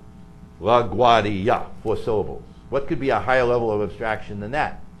 LaGuardia. LaGuardia, 4 syllables. What could be a higher level of abstraction than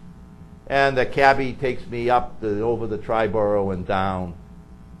that? And the cabbie takes me up over the Triborough and down.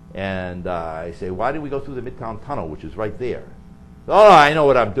 And I say, why did we go through the Midtown Tunnel, which is right there? Oh, I know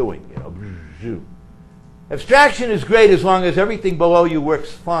what I'm doing. You know, abstraction is great as long as everything below you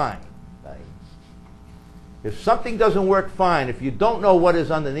works fine. Right? If something doesn't work fine, if you don't know what is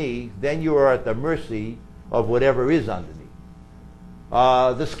underneath, then you are at the mercy of whatever is underneath.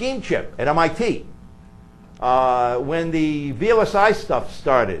 The scheme chip at MIT. When the VLSI stuff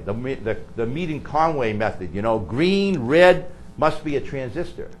started, the Mead-Conway method, you know, green, red must be a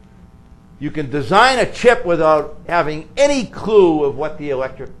transistor. You can design a chip without having any clue of what the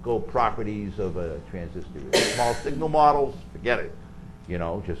electrical properties of a transistor is. Small signal models, forget it. You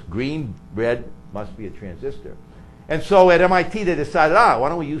know, just green, red must be a transistor. And so at MIT they decided, why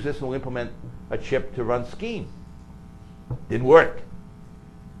don't we use this and we'll implement a chip to run scheme. Didn't work.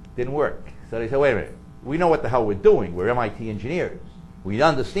 Didn't work. So they said, wait a minute, we know what the hell we're doing. We're MIT engineers. We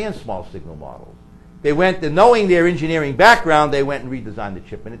understand small signal models. They went, and knowing their engineering background, they went and redesigned the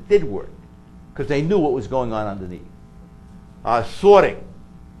chip, and it did work because they knew what was going on underneath. Sorting.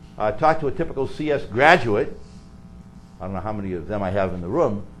 Talked to a typical CS graduate. I don't know how many of them I have in the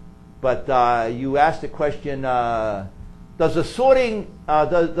room, but you asked the question, does the sorting,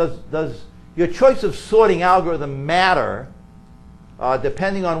 does your choice of sorting algorithm matter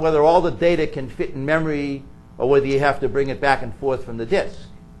depending on whether all the data can fit in memory or whether you have to bring it back and forth from the disk?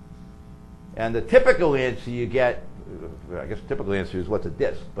 And the typical answer you get, I guess the typical answer is what's a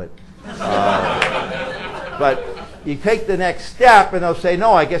disk, but you take the next step and they'll say,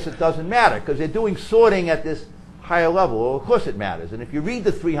 no, I guess it doesn't matter because they're doing sorting at this higher level. Well, of course it matters. And if you read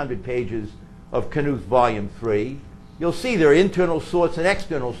the 300 pages of Knuth Volume 3, you'll see there are internal sorts and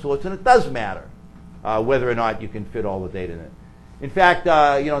external sorts, and it does matter whether or not you can fit all the data in it. In fact,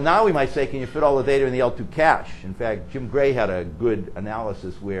 now we might say, can you fit all the data in the L2 cache? In fact, Jim Gray had a good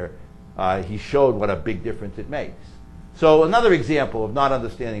analysis where he showed what a big difference it makes. So another example of not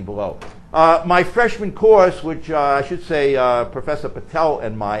understanding below. My freshman course, which I should say Professor Patel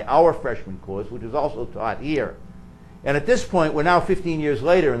and our freshman course, which is also taught here. And at this point, we're now 15 years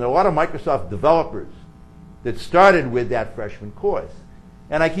later, and there are a lot of Microsoft developers that started with that freshman course.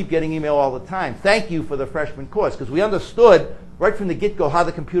 And I keep getting email all the time. Thank you for the freshman course, because we understood right from the get-go how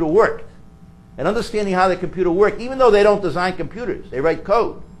the computer worked. And understanding how the computer worked, even though they don't design computers, they write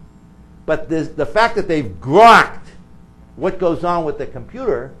code. But the fact that they've grokked what goes on with the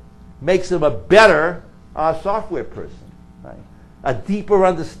computer makes them a better software person. Right? A deeper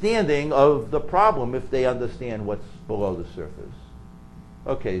understanding of the problem if they understand what's below the surface.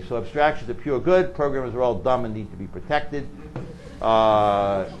 Okay, so abstractions are pure good. Programmers are all dumb and need to be protected.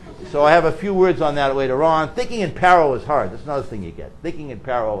 So I have a few words on that later on. Thinking in parallel is hard. That's another thing you get. Thinking in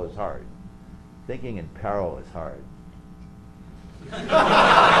parallel is hard. Thinking in parallel is hard.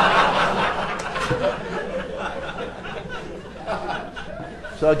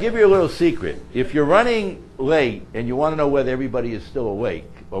 So I'll give you a little secret. If you're running late and you want to know whether everybody is still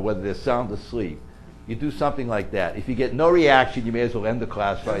awake or whether they're sound asleep, you do something like that. If you get no reaction, you may as well end the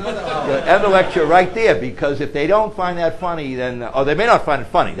class right, end the lecture right there, because if they don't find that funny, then, they may not find it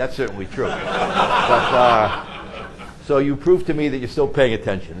funny. That's certainly true. But, so you prove to me that you're still paying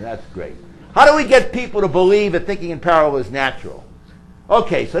attention, and that's great. How do we get people to believe that thinking in parallel is natural?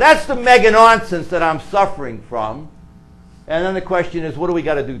 Okay, so that's the mega nonsense that I'm suffering from. And then the question is, what do we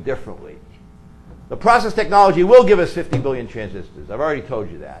got to do differently? The process technology will give us 50 billion transistors. I've already told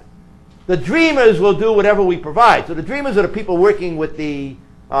you that. The dreamers will do whatever we provide. So the dreamers are the people working with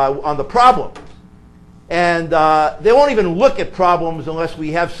on the problems. And they won't even look at problems unless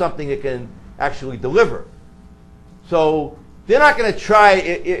we have something that can actually deliver. So they're not going to try,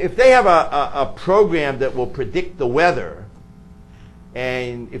 if they have a program that will predict the weather,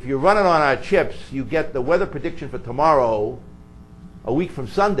 and if you run it on our chips, you get the weather prediction for tomorrow a week from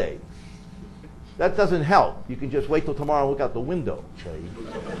Sunday. That doesn't help. You can just wait till tomorrow and look out the window.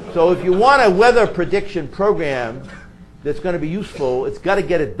 So if you want a weather prediction program that's going to be useful, it's got to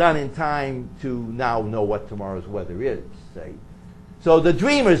get it done in time to now know what tomorrow's weather is. Say. So the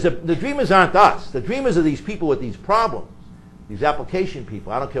dreamers aren't us. The dreamers are these people with these problems, these application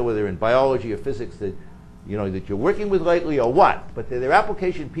people. I don't care whether they're in biology or physics that you're working with lately or what, but they're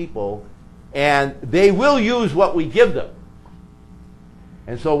application people, and they will use what we give them.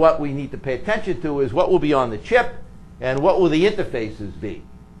 And so what we need to pay attention to is what will be on the chip and what will the interfaces be.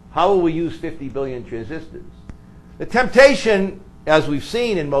 How will we use 50 billion transistors? The temptation, as we've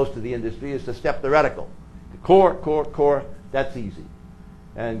seen in most of the industry, is to step the reticle. The core, that's easy.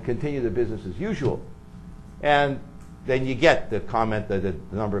 And continue the business as usual. And then you get the comment that the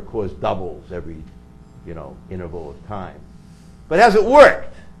number of cores doubles every interval of time. But has it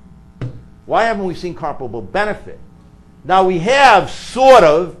worked? Why haven't we seen comparable benefit? Now we have, sort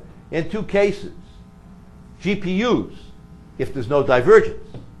of, in two cases. GPUs, if there's no divergence.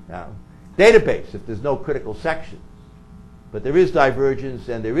 Now, database, if there's no critical sections. But there is divergence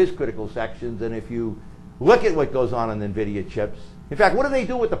and there is critical sections, and if you look at what goes on NVIDIA chips, in fact, what do they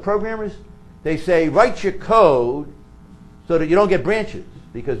do with the programmers? They say, write your code so that you don't get branches,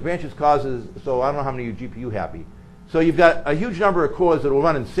 because branches causes, so I don't know how many of you GPU happy. So you've got a huge number of cores that will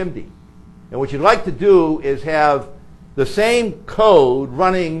run in SIMD. And what you'd like to do is have the same code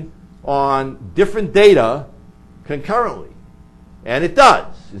running on different data concurrently. And it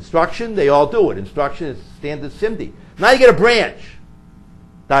does. Instruction, they all do it. Instruction is standard SIMD. Now you get a branch.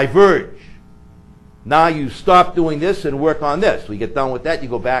 Diverge. Now you stop doing this and work on this. We get done with that, you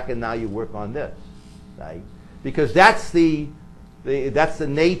go back and now you work on this. Right? Because that's the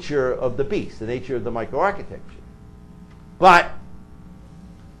nature of the beast, the nature of the microarchitecture. But,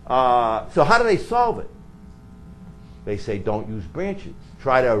 so how do they solve it? They say don't use branches.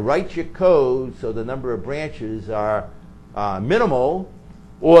 Try to write your code so the number of branches are minimal,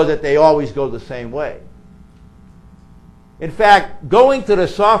 or that they always go the same way. In fact, going to the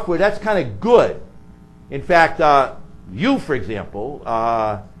software, that's kind of good. In fact, you, for example,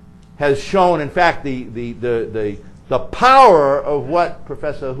 has shown, in fact, the power of what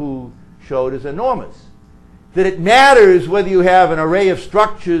Professor Hu showed is enormous. That it matters whether you have an array of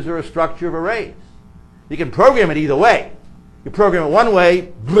structures or a structure of arrays. You can program it either way. You program it one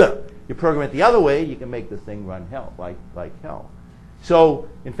way, bleh. You program it the other way, you can make the thing run hell, like hell. So,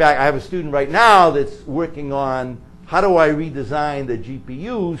 in fact, I have a student right now that's working on how do I redesign the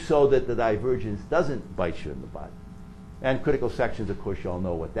GPU so that the divergence doesn't bite you in the butt. And critical sections, of course, you all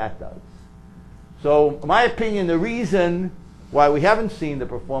know what that does. So, in my opinion, the reason why we haven't seen the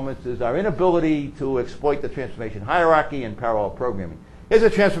performance is our inability to exploit the transformation hierarchy and parallel programming. Here's a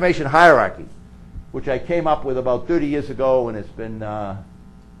transformation hierarchy, which I came up with about 30 years ago, and it's been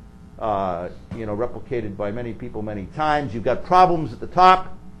replicated by many people many times. You've got problems at the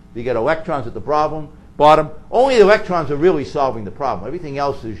top. You get electrons at the bottom. Only the electrons are really solving the problem. Everything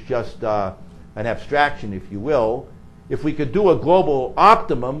else is just an abstraction, if you will. If we could do a global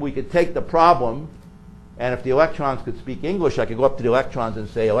optimum, we could take the problem, and if the electrons could speak English, I could go up to the electrons and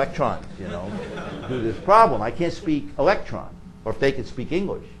say, electrons, do this problem. I can't speak electron, or if they could speak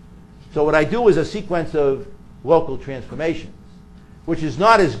English. So what I do is a sequence of local transformations, which is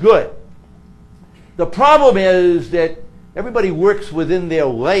not as good. The problem is that everybody works within their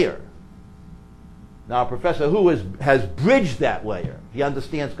layer. Now, Professor Hu has bridged that layer. He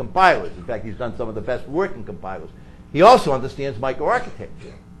understands compilers. In fact, he's done some of the best work in compilers. He also understands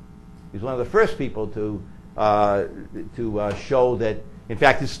microarchitecture. He's one of the first people to show that, in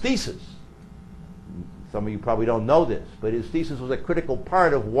fact, his thesis, some of you probably don't know this, but his thesis was a critical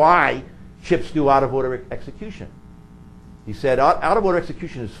part of why chips do out-of-order execution. He said out-of-order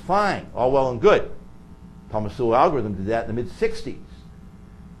execution is fine, all well and good. Thomas Sewell algorithm did that in the mid-60s.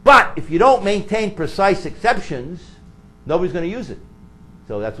 But if you don't maintain precise exceptions, nobody's going to use it.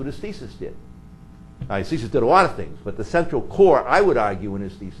 So that's what his thesis did. Now, his thesis did a lot of things, but the central core, I would argue, in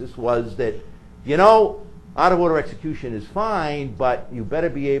his thesis was that, out-of-order execution is fine, but you better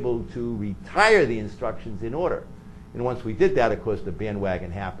be able to retire the instructions in order. And once we did that, of course, the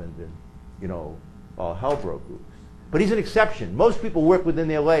bandwagon happened, and, all hell broke loose. But he's an exception. Most people work within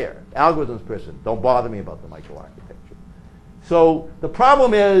their layer. Algorithms person, don't bother me about the microarchitecture. So the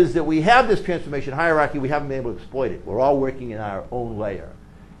problem is that we have this transformation hierarchy, we haven't been able to exploit it. We're all working in our own layer.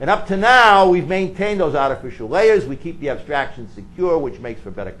 And up to now, we've maintained those artificial layers. We keep the abstractions secure, which makes for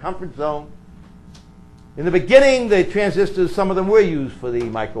a better comfort zone. In the beginning, the transistors, some of them were used for the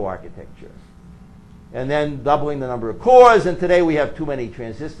microarchitecture. And then doubling the number of cores, and today we have too many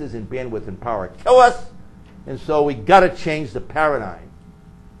transistors, and bandwidth and power kill us. And so we got to change the paradigm.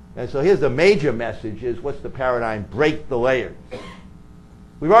 And so here's the major message is, what's the paradigm? Break the layers.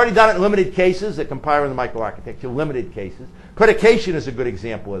 We've already done it in limited cases, the compiler and the microarchitecture, limited cases. Predication is a good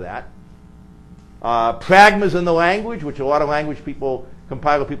example of that. Pragmas in the language, which a lot of language people,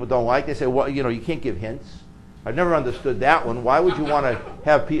 compiler people don't like. They say, well, you can't give hints. I've never understood that one. Why would you want to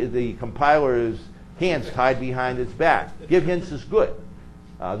have the compiler's hands tied behind its back? Give hints is good.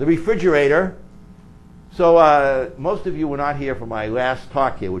 The refrigerator. So most of you were not here for my last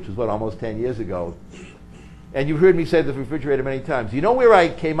talk here, which was, almost 10 years ago. And you've heard me say the refrigerator many times. You know where I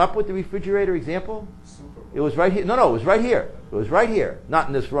came up with the refrigerator example? It was right here. No, it was right here. It was right here. Not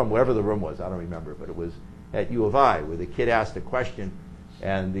in this room, wherever the room was. I don't remember. But it was at U of I, where the kid asked a question,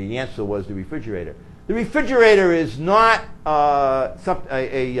 and the answer was the refrigerator. The refrigerator is not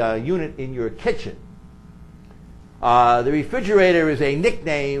a unit in your kitchen. The refrigerator is a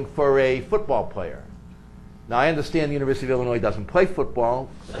nickname for a football player. Now, I understand the University of Illinois doesn't play football.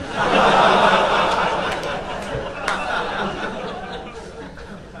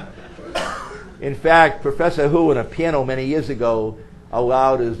 In fact, Professor Hu in a panel many years ago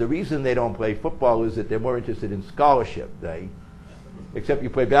allowed as the reason they don't play football is that they're more interested in scholarship. Except you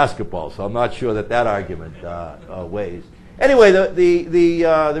play basketball, so I'm not sure that argument weighs. Anyway,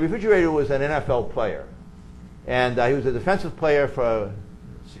 the refrigerator was an NFL player, and he was a defensive player for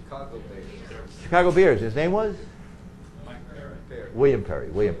Chicago Bears. His name was? William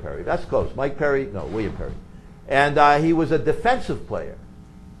Perry. That's close. Mike Perry? No, William Perry. And he was a defensive player.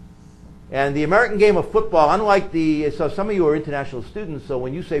 And the American game of football, unlike so some of you are international students, so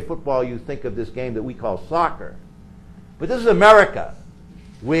when you say football, you think of this game that we call soccer. But this is America,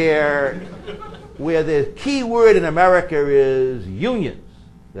 where the key word in America is unions.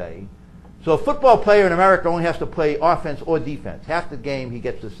 So a football player in America only has to play offense or defense. Half the game he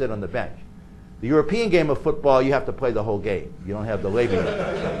gets to sit on the bench. The European game of football, you have to play the whole game. You don't have the labor.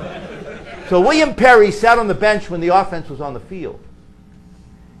 So William Perry sat on the bench when the offense was on the field,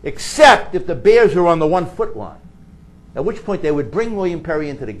 except if the Bears were on the 1 foot line, at which point they would bring William Perry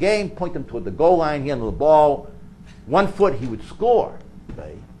into the game, point him toward the goal line, handle the ball. 1 foot, he would score.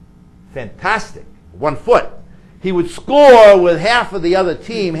 Fantastic. 1 foot. He would score with half of the other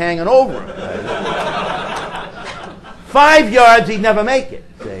team hanging over him. 5 yards, he'd never make it.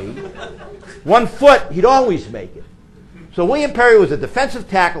 1 foot, he'd always make it. So William Perry was a defensive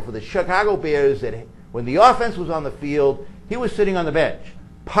tackle for the Chicago Bears that when the offense was on the field, he was sitting on the bench.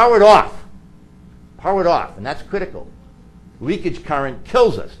 Powered off. And that's critical. Leakage current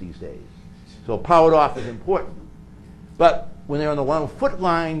kills us these days. So powered off is important. But when they're on the 1 foot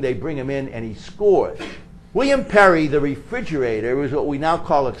line, they bring him in and he scores. William Perry, the refrigerator, is what we now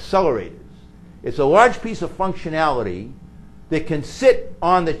call accelerators. It's a large piece of functionality that can sit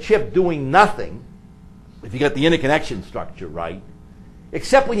on the chip doing nothing, if you got the interconnection structure right,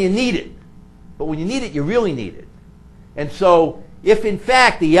 except when you need it. But when you need it, you really need it. And so, if in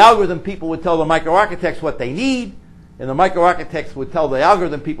fact the algorithm people would tell the microarchitects what they need, and the microarchitects would tell the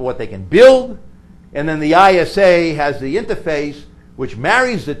algorithm people what they can build, and then the ISA has the interface which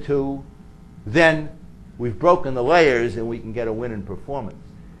marries the two, then we've broken the layers and we can get a win in performance.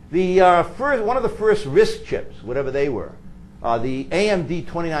 One of the first RISC chips, whatever they were, the AMD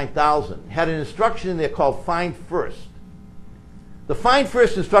 29000, had an instruction in there called find first. The find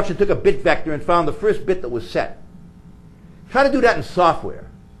first instruction took a bit vector and found the first bit that was set. Try to do that in software.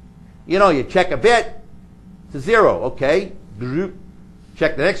 You know, you check a bit to 0, okay,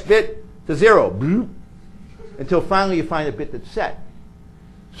 check the next bit to 0, until finally you find a bit that's set.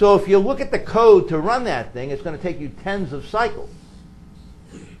 So if you look at the code to run that thing, it's going to take you tens of cycles.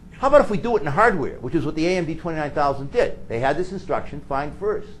 How about if we do it in hardware, which is what the AMD 29000 did? They had this instruction, find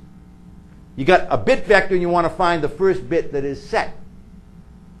first. You got a bit vector and you want to find the first bit that is set.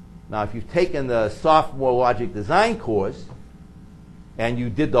 Now, if you've taken the sophomore logic design course and you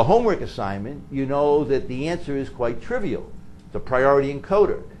did the homework assignment, you know that the answer is quite trivial. It's a priority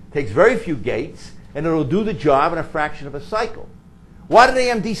encoder. It takes very few gates and it'll do the job in a fraction of a cycle. Why did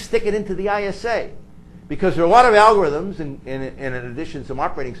AMD stick it into the ISA? Because there are a lot of algorithms and in addition some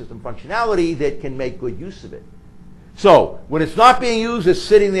operating system functionality that can make good use of it. So when it's not being used, it's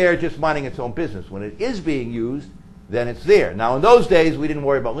sitting there just minding its own business. When it is being used, then it's there. Now in those days, we didn't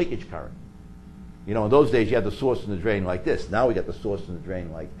worry about leakage current. You know, in those days you had the source and the drain like this. Now we got the source and the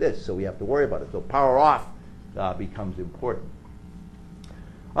drain like this, so we have to worry about it. So power off becomes important.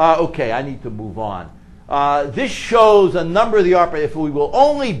 Okay, I need to move on. This shows a number of the operators. If we will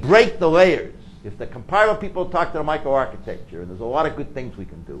only break the layers, if the compiler people talk to the microarchitecture, and there's a lot of good things we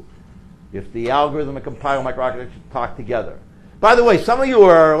can do, if the algorithm and compiler microarchitecture talk together. By the way, some of you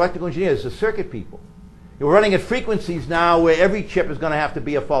are electrical engineers, the circuit people. You're running at frequencies now where every chip is going to have to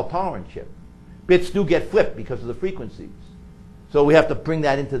be a fault-tolerant chip. Bits do get flipped because of the frequencies. So we have to bring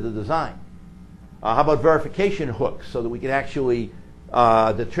that into the design. How about verification hooks so that we can actually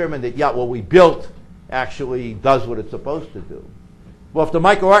determine that, yeah, what we built actually does what it's supposed to do. Well, if the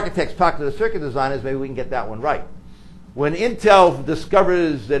microarchitects talk to the circuit designers, maybe we can get that one right. When Intel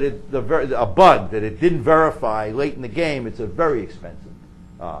discovers that a bug that it didn't verify late in the game, it's a very expensive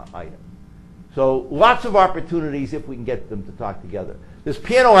item. So lots of opportunities if we can get them to talk together. This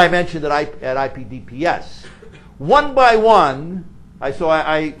panel I mentioned at IPDPS, one by one,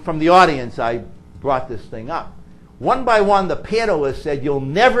 from the audience, I brought this thing up. One by one, the panelists said, you'll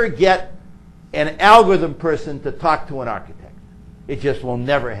never get an algorithm person to talk to an architect. It just will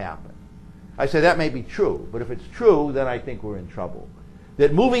never happen. I say that may be true, but if it's true, then I think we're in trouble.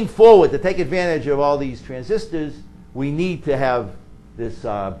 That moving forward, to take advantage of all these transistors, we need to have this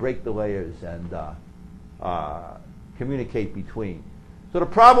break the layers and communicate between. So the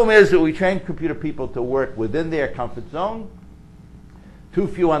problem is that we train computer people to work within their comfort zone. Too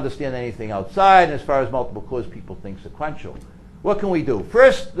few understand anything outside, and as far as multiple cores, people think sequential. What can we do?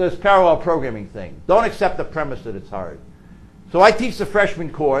 First, this parallel programming thing. Don't accept the premise that it's hard. So I teach the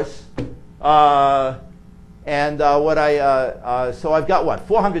freshman course, so I've got what,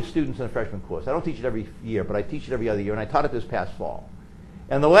 400 students in a freshman course. I don't teach it every year, but I teach it every other year, and I taught it this past fall.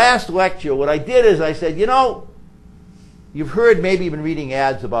 And the last lecture, what I did is I said, you know, you've heard, maybe you've been reading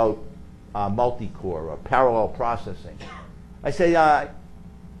ads about multi-core or parallel processing. I say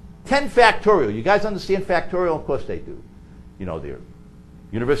 10 factorial. You guys understand factorial? Of course they do. You know, they're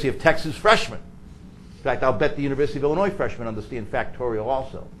University of Texas freshmen. In fact, I'll bet the University of Illinois freshmen understand factorial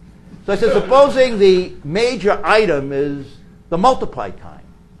also. So I said, supposing the major item is the multiply time.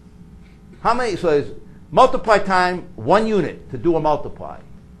 How many? So it's multiply time, 1 unit to do a multiply.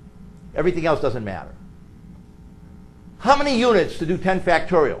 Everything else doesn't matter. How many units to do 10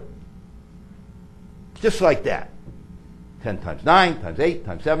 factorial? Just like that. 10 times 9, times 8,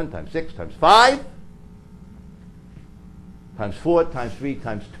 times 7, times 6, times 5, times 4, times 3,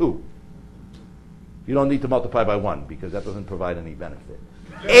 times 2. You don't need to multiply by 1 because that doesn't provide any benefit.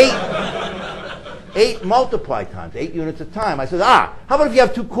 8 multiply times, 8 units of time. I said, how about if you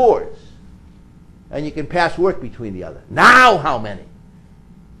have 2 cores? And you can pass work between the other. Now how many?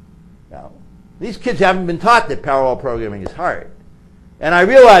 Now, these kids haven't been taught that parallel programming is hard. And I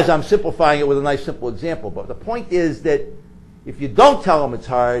realize I'm simplifying it with a nice simple example, but the point is that if you don't tell them it's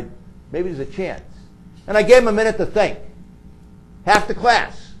hard, maybe there's a chance. And I gave them a minute to think. Half the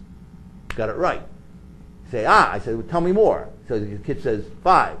class got it right. say, I said, well, tell me more. So the kid says,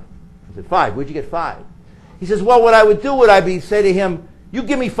 5. I said, 5? Where'd you get 5? He says, well, what I would do say to him, you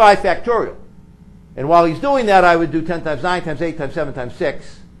give me 5 factorial. And while he's doing that, I would do 10 times 9 times 8 times 7 times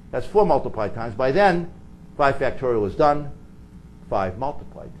 6. That's 4 multiplied times. By then, 5 factorial is done, 5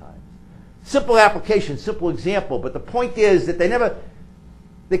 multiplied times. Simple application, simple example, but the point is that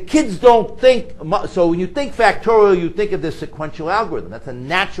the kids don't think, so when you think factorial, you think of this sequential algorithm. That's a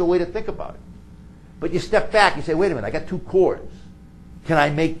natural way to think about it. But you step back, you say, wait a minute, I got 2 cores. Can I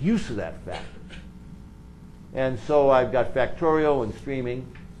make use of that factor? And so I've got factorial and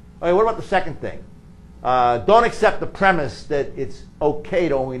streaming. All right, what about the second thing? Don't accept the premise that it's okay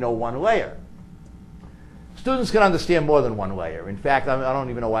to only know 1 layer. Students can understand more than 1 layer. In fact, I don't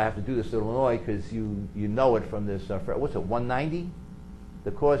even know why I have to do this at Illinois, because you know it from this, what's it, 190?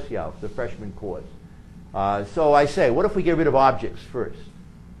 The course? Yeah, it's the freshman course. So I say, what if we get rid of objects first?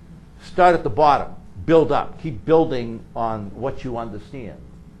 Start at the bottom. Build up. Keep building on what you understand.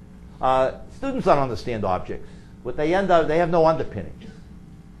 Students don't understand objects. What they have no underpinnings.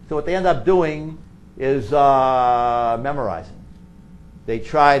 So what they end up doing is memorizing. They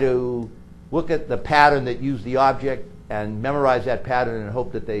try to look at the pattern that used the object and memorize that pattern and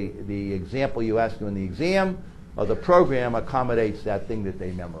hope that the example you ask them in the exam or the program accommodates that thing that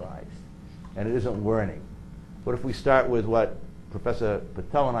they memorized. And it isn't learning. What if we start with what Professor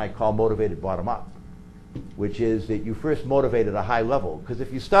Patel and I call motivated bottom-up, which is that you first motivate at a high level. Because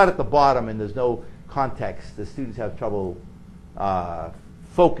if you start at the bottom and there's no context, the students have trouble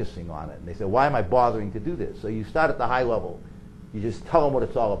focusing on it. And they say, why am I bothering to do this? So you start at the high level. You just tell them what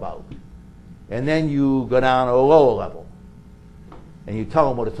it's all about. And then you go down to a lower level. And you tell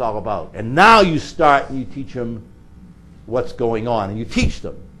them what it's all about. And now you start and you teach them what's going on. And you teach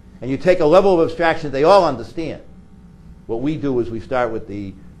them. And you take a level of abstraction that they all understand. What we do is we start with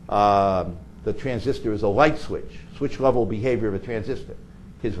the transistor as a light switch level behavior of a transistor.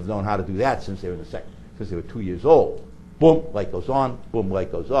 Kids have known how to do that since they were since they were 2 years old. Boom, light goes on. Boom,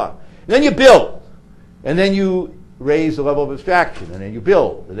 light goes off. And then you build. And then you raise the level of abstraction. And then you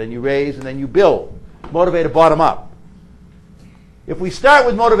build. And then you raise and then you build. Motivated bottom up. If we start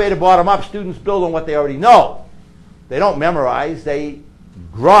with motivated bottom up, students build on what they already know. They don't memorize. They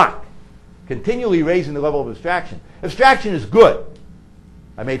grok. Continually raising the level of abstraction. Abstraction is good.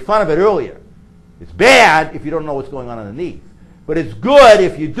 I made fun of it earlier. It's bad if you don't know what's going on underneath. But it's good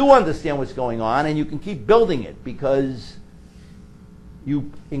if you do understand what's going on and you can keep building it, because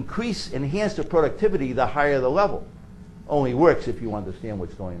you enhance the productivity the higher the level. Only works if you understand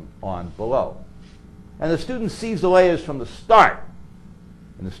what's going on below. And the student sees the layers from the start,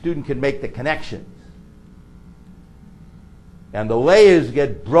 and the student can make the connections. And the layers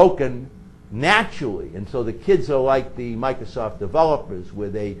get broken naturally, and so the kids are like the Microsoft developers, where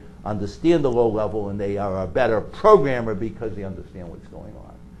they understand the low level and they are a better programmer because they understand what's going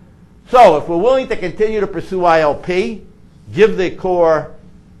on. So if we're willing to continue to pursue ILP, give the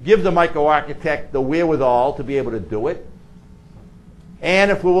microarchitect the wherewithal to be able to do it, and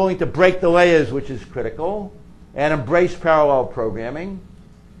if we're willing to break the layers, which is critical, and embrace parallel programming.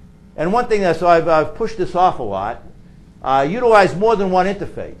 And one thing so I've pushed this off a lot, utilize more than one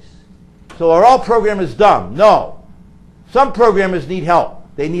interface. So are all programmers dumb? No. Some programmers need help.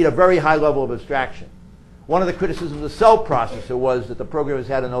 They need a very high level of abstraction. One of the criticisms of the cell processor was that the programmers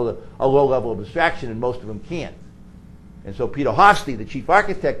had to know a low level of abstraction, and most of them can't. And so Peter Hofstee, the chief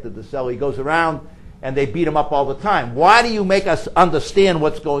architect of the cell, he goes around and they beat him up all the time. Why do you make us understand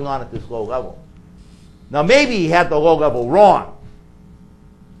what's going on at this low level? Now maybe he had the low level wrong.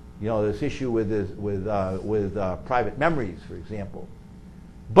 You know, this issue with private memories, for example.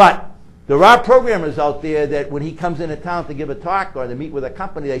 But there are programmers out there that when he comes into town to give a talk or to meet with a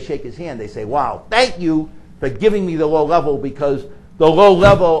company, they shake his hand. They say, wow, thank you for giving me the low level, because the low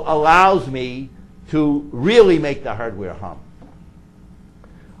level allows me to really make the hardware hum.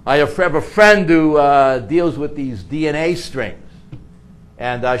 I have a friend who deals with these DNA strings.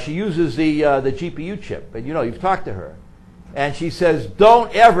 And she uses the GPU chip. And you know, you've talked to her. And she says,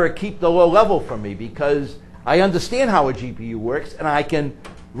 don't ever keep the low level from me, because I understand how a GPU works, and I can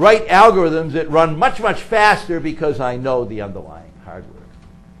write algorithms that run much, much faster because I know the underlying hardware.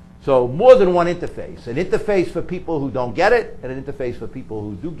 So more than one interface. An interface for people who don't get it, and an interface for people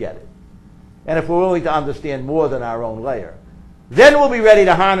who do get it. And if we're willing to understand more than our own layer, then we'll be ready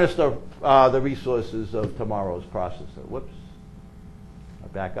to harness the resources of tomorrow's processor. Whoops. I'll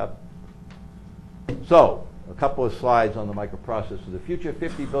back up. So, a couple of slides on the microprocessor of the future.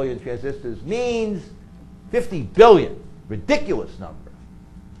 50 billion transistors means 50 billion. Ridiculous number.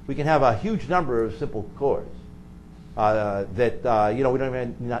 We can have a huge number of simple cores that you know, we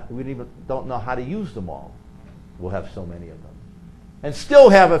don't know how to use them all. we'll have so many of them. And still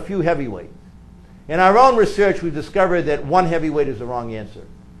have a few heavyweights. In our own research, we've discovered that one heavyweight is the wrong answer.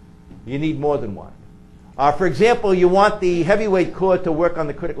 You need more than one. For example, you want the heavyweight core to work on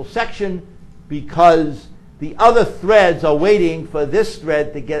the critical section because the other threads are waiting for this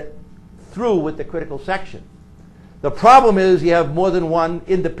thread to get through with the critical section. The problem is you have more than one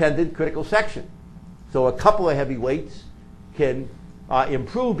independent critical section. So a couple of heavyweights can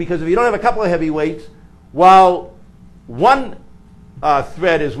improve, because if you don't have a couple of heavyweights, while one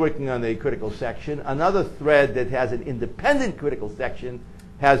thread is working on the critical section, another thread that has an independent critical section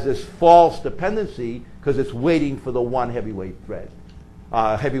has this false dependency because it's waiting for the one heavyweight thread,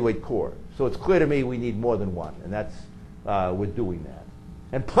 heavyweight core. So it's clear to me we need more than one, and that's we're doing that.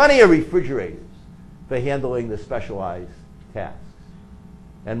 And plenty of refrigerators for handling the specialized tasks.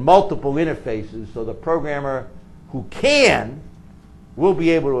 And multiple interfaces, so the programmer who can will be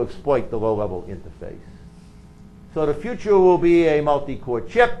able to exploit the low-level interface. So the future will be a multi-core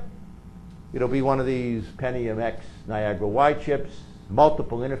chip. It'll be one of these Pentium X Niagara Y chips,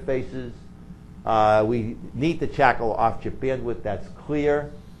 multiple interfaces. We need to tackle off-chip bandwidth, that's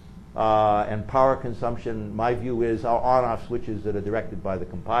clear. And power consumption, my view is our on-off switches that are directed by the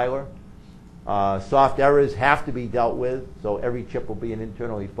compiler. Soft errors have to be dealt with, so every chip will be an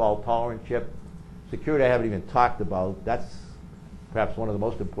internally fault-tolerant chip. Security I haven't even talked about. That's perhaps one of the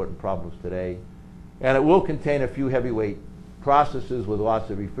most important problems today. And it will contain a few heavyweight processors with lots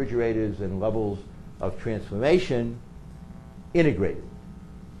of refrigerators and levels of transformation integrated,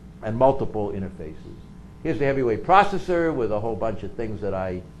 and multiple interfaces. Here's the heavyweight processor with a whole bunch of things that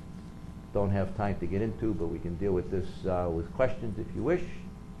I don't have time to get into, but we can deal with this with questions if you wish.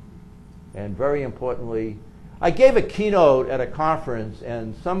 And very importantly, I gave a keynote at a conference,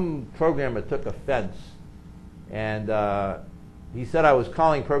 and some programmer took offense, and he said I was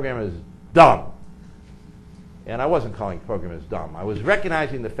calling programmers dumb. And I wasn't calling programmers dumb. I was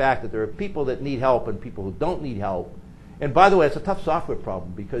recognizing the fact that there are people that need help and people who don't need help. And by the way, it's a tough software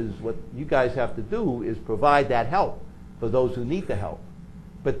problem, because what you guys have to do is provide that help for those who need the help.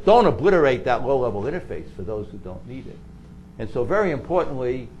 But don't obliterate that low-level interface for those who don't need it. And so very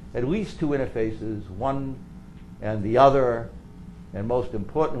importantly, at least two interfaces, one and the other, and most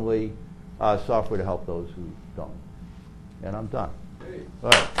importantly, software to help those who don't. And I'm done. Hey. All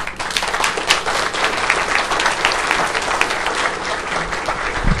right.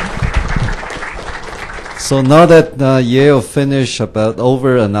 So now that Yale finished about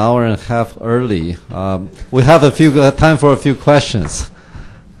over an hour and a half early, we have a few time for a few questions.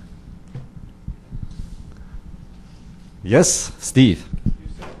 Yes, Steve. You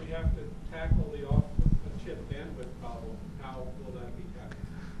said we have to tackle the off-chip bandwidth problem. How will that be tackled?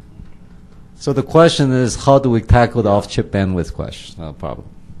 So the question is, how do we tackle the off-chip bandwidth question problem?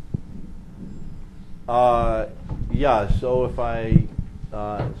 Yeah. So if I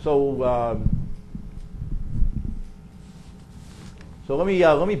so let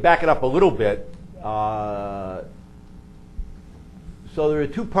me back it up a little bit. So there are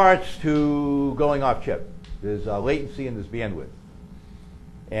two parts to going off chip. There's latency and there's bandwidth.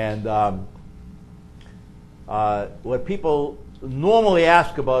 And what people normally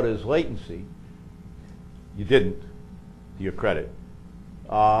ask about is latency. You didn't, to your credit.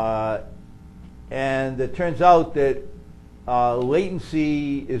 And it turns out that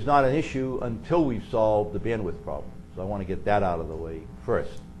latency is not an issue until we've solved the bandwidth problem. So I want to get that out of the way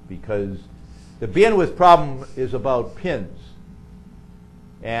first, because the bandwidth problem is about pins.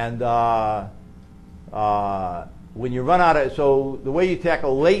 And when you run out of, so the way you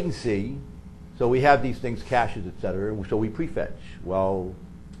tackle latency, so we have these things, caches, et cetera, so we prefetch. Well,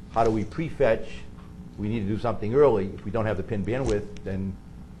 how do we prefetch? We need to do something early. If we don't have the pin bandwidth, then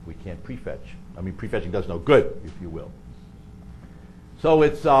we can't prefetch. I mean, prefetching does no good, if you will. So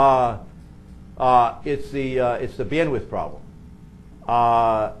it's the bandwidth problem.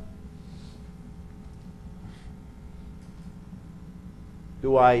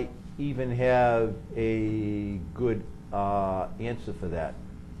 Do I even have a good answer for that?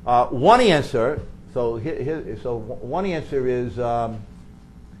 One answer. So one answer is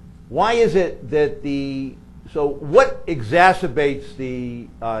why is it that what exacerbates the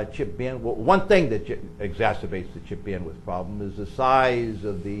chip bandwidth? Well, one thing that exacerbates the chip bandwidth problem is the size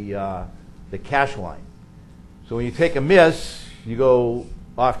of the cache line. So when you take a miss, you go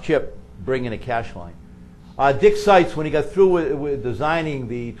off chip, bring in a cache line. Dick Seitz, when he got through with designing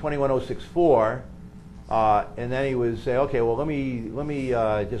the 21064, and then he was saying, okay, well let me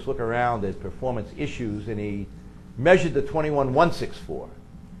just look around at performance issues, and he measured the 21164.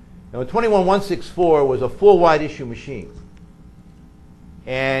 Now the 21164 was a full wide issue machine.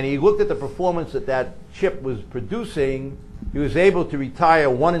 and he looked at the performance that that chip was producing. He was able to retire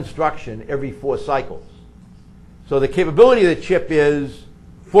one instruction every 4 cycles. So the capability of the chip is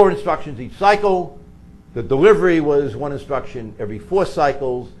 4 instructions each cycle. The delivery was 1 instruction every 4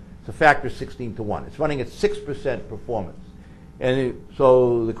 cycles. It's a factor of 16 to 1. It's running at 6% performance. And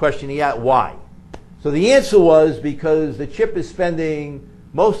so the question he asked, why? So the answer was because the chip is spending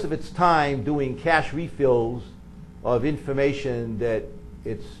most of its time doing cache refills of information that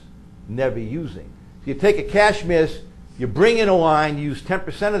it's never using. So you take a cache miss, you bring in a line, you use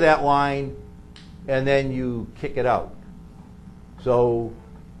 10% of that line, and then you kick it out. So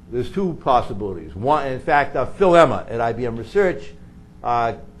there's 2 possibilities. One, in fact, Phil Emma at IBM Research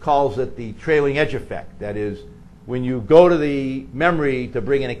calls it the trailing edge effect. That is, when you go to the memory to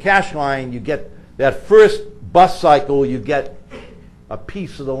bring in a cache line, you get that first bus cycle, you get a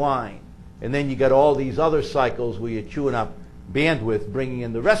piece of the line. And then you get all these other cycles where you're chewing up bandwidth, bringing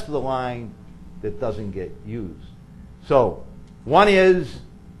in the rest of the line that doesn't get used. So one is,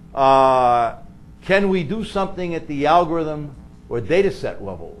 can we do something at the algorithm or data set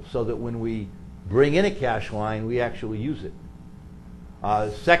level so that when we bring in a cache line, we actually use it?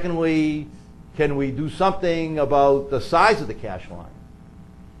 Secondly, can we do something about the size of the cache line?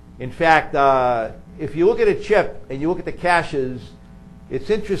 In fact, if you look at a chip and you look at the caches, it's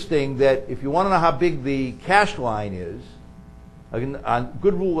interesting that if you want to know how big the cache line is, a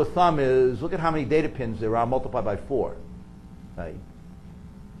good rule of thumb is look at how many data pins there are multiplied by 4. Right?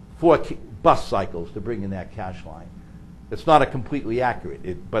 4 bus cycles to bring in that cache line. It's not a completely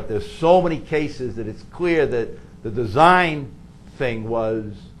accurate, but there's so many cases that it's clear that the design thing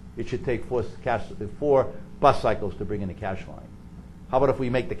was it should take 4 bus cycles to bring in a cache line. How about if we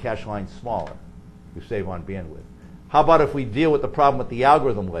make the cache line smaller? We save on bandwidth. How about if we deal with the problem with the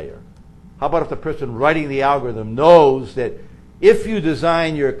algorithm layer? How about if the person writing the algorithm knows that if you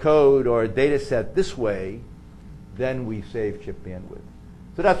design your code or data set this way, then we save chip bandwidth?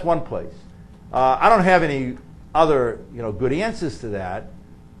 So that's one place. I don't have any other good answers to that.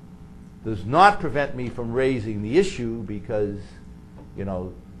 Does not prevent me from raising the issue because the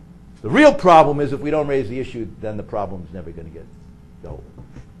real problem is if we don't raise the issue, then the problem's never going to get over.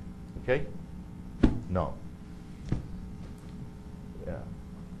 Okay? No. Yeah.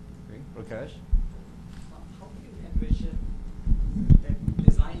 Rakesh? How do you envision that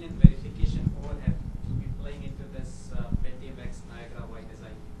design and verification overhead to be playing into this Pentium X Niagara Y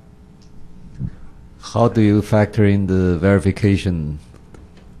design? How do you factor in the verification?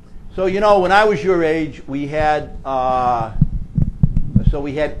 So when I was your age, we had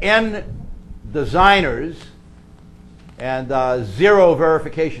N designers and 0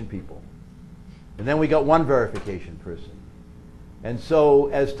 verification people, and then we got 1 verification person. And so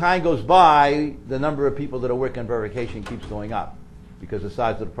as time goes by, the number of people that are working on verification keeps going up because the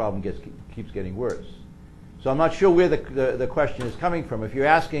size of the problem keeps getting worse. So I'm not sure where the question is coming from. If you're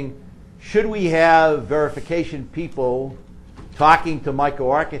asking, should we have verification people talking to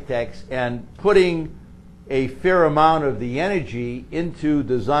microarchitects and putting a fair amount of the energy into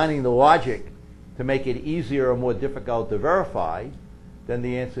designing the logic to make it easier or more difficult to verify, then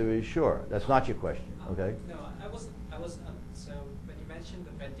the answer is sure. That's not your question, okay? No, I was. So when you mentioned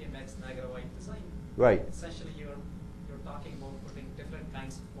the Pentium X Niagara Y design, Right. essentially you're talking about putting different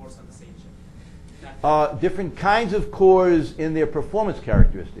kinds of cores on the same chip. Different kinds of cores in their performance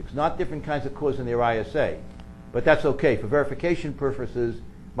characteristics, not different kinds of cores in their ISA. But that's okay. For verification purposes,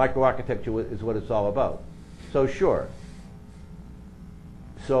 microarchitecture is what it's all about. So sure.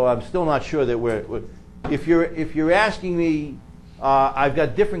 So I'm still not sure that if you're asking me, I've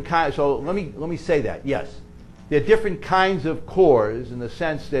got different kinds. So let me say that yes, there are different kinds of cores in the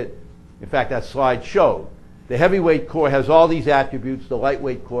sense that, in fact, that slide showed the heavyweight core has all these attributes, the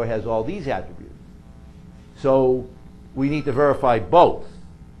lightweight core has all these attributes. So we need to verify both.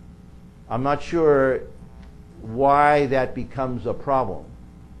 I'm not sure why that becomes a problem.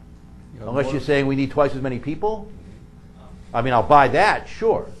 Unless you're saying we need twice as many people? I mean, I'll buy that,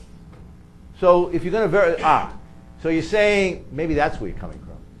 sure. So if you're going to so you're saying, maybe that's where you're coming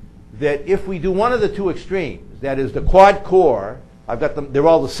from, that if we do one of the 2 extremes, that is the quad core, I've got them, they're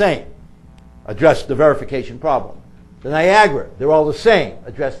all the same, address the verification problem. The Niagara, they're all the same,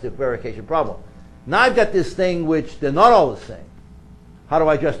 address the verification problem. Now I've got this thing which they're not all the same. How do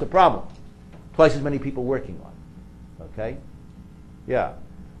I address the problem? Twice as many people working on it. Okay? Yeah.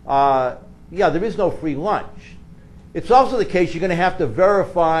 Yeah, there is no free lunch. It's also the case you're going to have to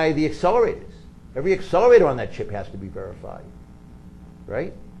verify the accelerators. Every accelerator on that chip has to be verified.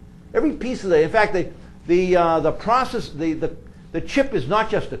 Right? Every piece of the, in fact, the process, the chip is not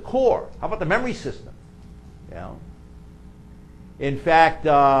just a core. How about the memory system? You know? In fact,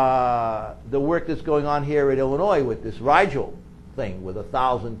 the work that's going on here at Illinois with this Rigel thing with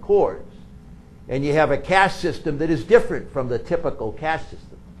 1,000 cores, and you have a cache system that is different from the typical cache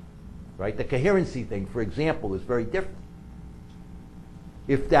system, right? The coherency thing, for example, is very different.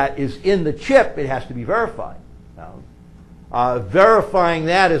 If that is in the chip, it has to be verified. Now, verifying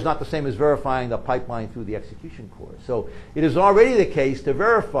that is not the same as verifying the pipeline through the execution core. So it is already the case to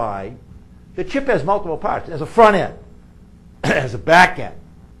verify the chip has multiple parts. It has a front end. It has a back end.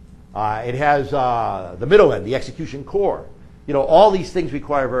 It has the middle end, the execution core. You know, all these things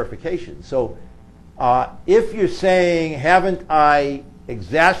require verification. So if you're saying, haven't I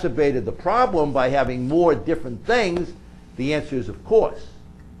exacerbated the problem by having more different things, the answer is of course.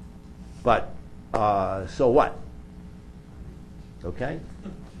 But so what? Okay?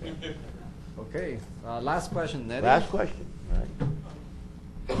 Okay. Last question, Nettie. Last question. All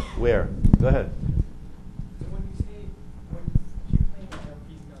right. Where? Go ahead. When you claim ILP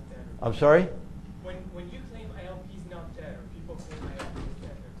is not dead, I'm sorry? when you claim ILP is not dead, or people claim ILP is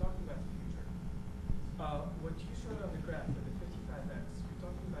dead, they're talking about the future. What you showed on the graph for the 55x, you're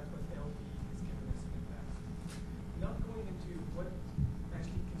talking about what LP is giving us in the past. Not going into what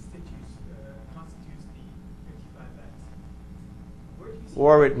actually constitutes the 55x. Where do you see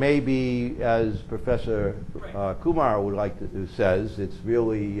Or it may be, as Professor Kumar would like to says, it's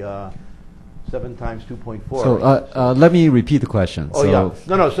really 7 times 2.4. So let me repeat the question. Oh, so yeah.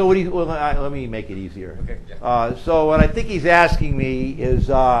 No. So what let me make it easier. Okay. So what I think he's asking me is,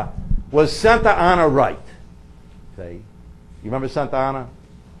 was Santa Ana right? Say, you remember Santa Ana?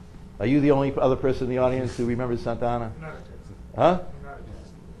 Are you the only other person in the audience who remembers Santa Ana? not Huh? not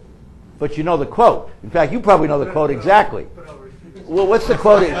But you know the quote. In fact, you probably know the quote exactly. but I'll repeat it. Well, what's the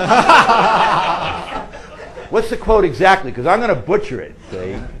quote? What's the quote exactly? Because I'm going to butcher it.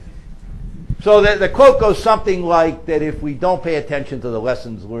 See? So the quote goes something like that: if we don't pay attention to the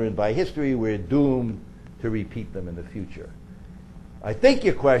lessons learned by history, we're doomed to repeat them in the future. I think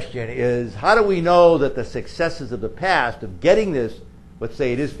your question is, how do we know that the successes of the past of getting this, let's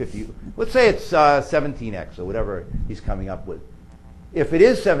say it is 50, let's say it's 17x or whatever he's coming up with. If it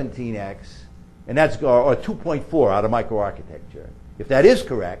is 17x, and that's or 2.4 out of microarchitecture, if that is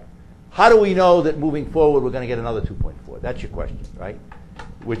correct, how do we know that moving forward we're going to get another 2.4? That's your question, right?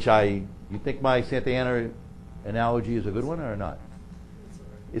 Which you think my Santa Ana analogy is a good one or not?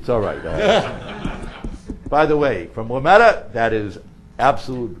 It's all right. By the way, from Lametta, that is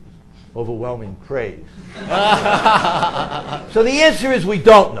absolute overwhelming praise. So the answer is we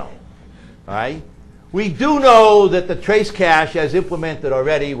don't know. All right? We do know that the trace cache, as implemented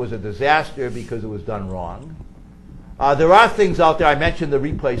already, was a disaster because it was done wrong. There are things out there. I mentioned the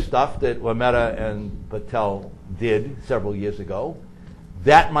replay stuff that Lametta and Patel did several years ago.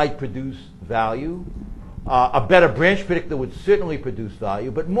 That might produce value. A better branch predictor would certainly produce value.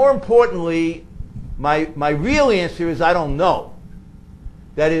 But more importantly, my real answer is I don't know.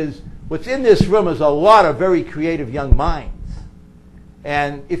 That is, what's in this room is a lot of very creative young minds.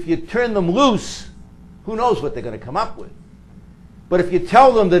 And if you turn them loose, who knows what they're going to come up with. But if you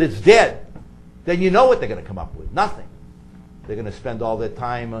tell them that it's dead, then you know what they're going to come up with. Nothing. They're going to spend all their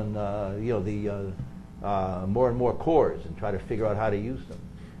time on more and more cores and try to figure out how to use them.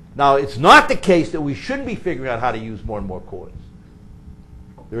 Now, it's not the case that we shouldn't be figuring out how to use more and more cores.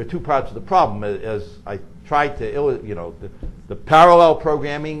 There are two parts of the problem, as I tried to, the parallel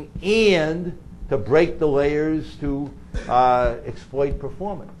programming and to break the layers to exploit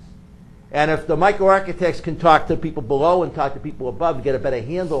performance. And if the microarchitects can talk to people below and talk to people above to get a better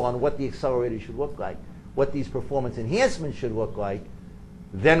handle on what the accelerator should look like, what these performance enhancements should look like,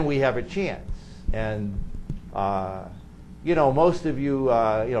 then we have a chance. And most of you,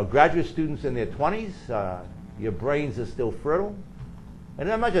 graduate students in their 20s, your brains are still fertile. And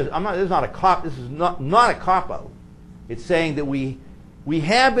this is not a cop out. It's saying that we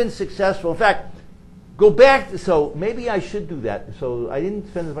have been successful. In fact, go back so maybe I should do that. So I didn't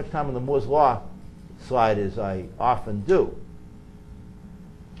spend as much time on the Moore's Law slide as I often do.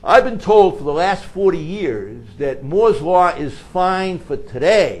 I've been told for the last 40 years that Moore's Law is fine for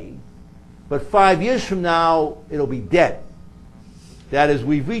today, but 5 years from now, it'll be dead. That is,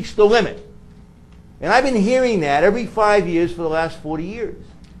 we've reached the limit. And I've been hearing that every 5 years for the last 40 years.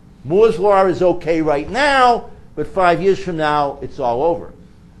 Moore's Law is okay right now, but 5 years from now, it's all over.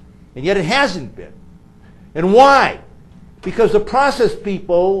 And yet it hasn't been. And why? Because the process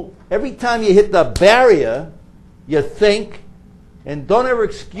people, every time you hit the barrier, you think, and don't ever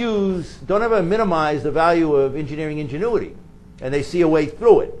minimize the value of engineering ingenuity. And they see a way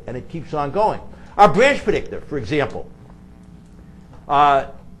through it, and it keeps on going. Our branch predictor, for example.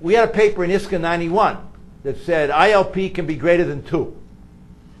 We had a paper in ISCA 91 that said ILP can be greater than 2.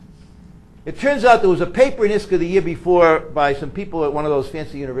 It turns out there was a paper in ISCA the year before by some people at one of those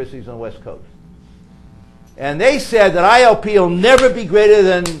fancy universities on the West Coast. And they said that ILP will never be greater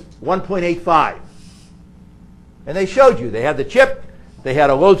than 1.85. And they showed you. They had the chip, they had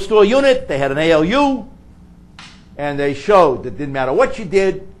a load store unit, they had an ALU, and they showed that it didn't matter what you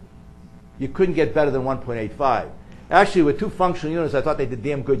did, you couldn't get better than 1.85. Actually, with 2 functional units, I thought they did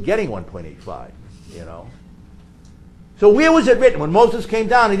damn good getting 1.85, you know. So where was it written? When Moses came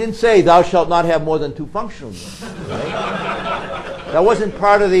down, he didn't say, thou shalt not have more than 2 functional units. Right? That wasn't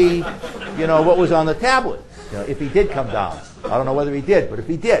part of the, you know, what was on the tablets. You know, if he did come down. I don't know whether he did, but if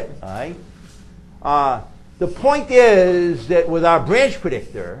he did, all right? The point is that with our branch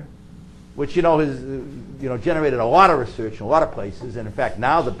predictor, which, you know, has generated a lot of research in a lot of places, and in fact,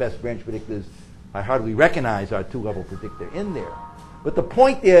 now the best branch predictors, I hardly recognize our 2-level predictor in there. But the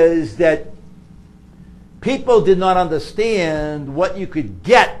point is that people did not understand what you could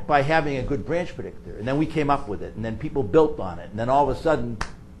get by having a good branch predictor. And then we came up with it. And then people built on it. And then all of a sudden,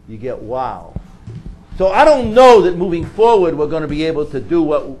 you get wow. So I don't know that moving forward we're going to be able to do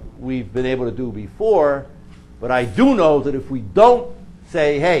what we've been able to do before. But I do know that if we don't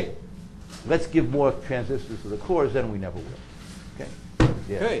say, hey, let's give more transistors to the cores, then we never will. Okay?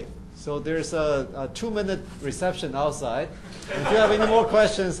 Yeah. Okay. So there's a 2-minute reception outside. If you have any more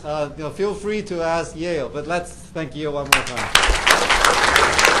questions, feel free to ask Yale. But let's thank Yale one more time.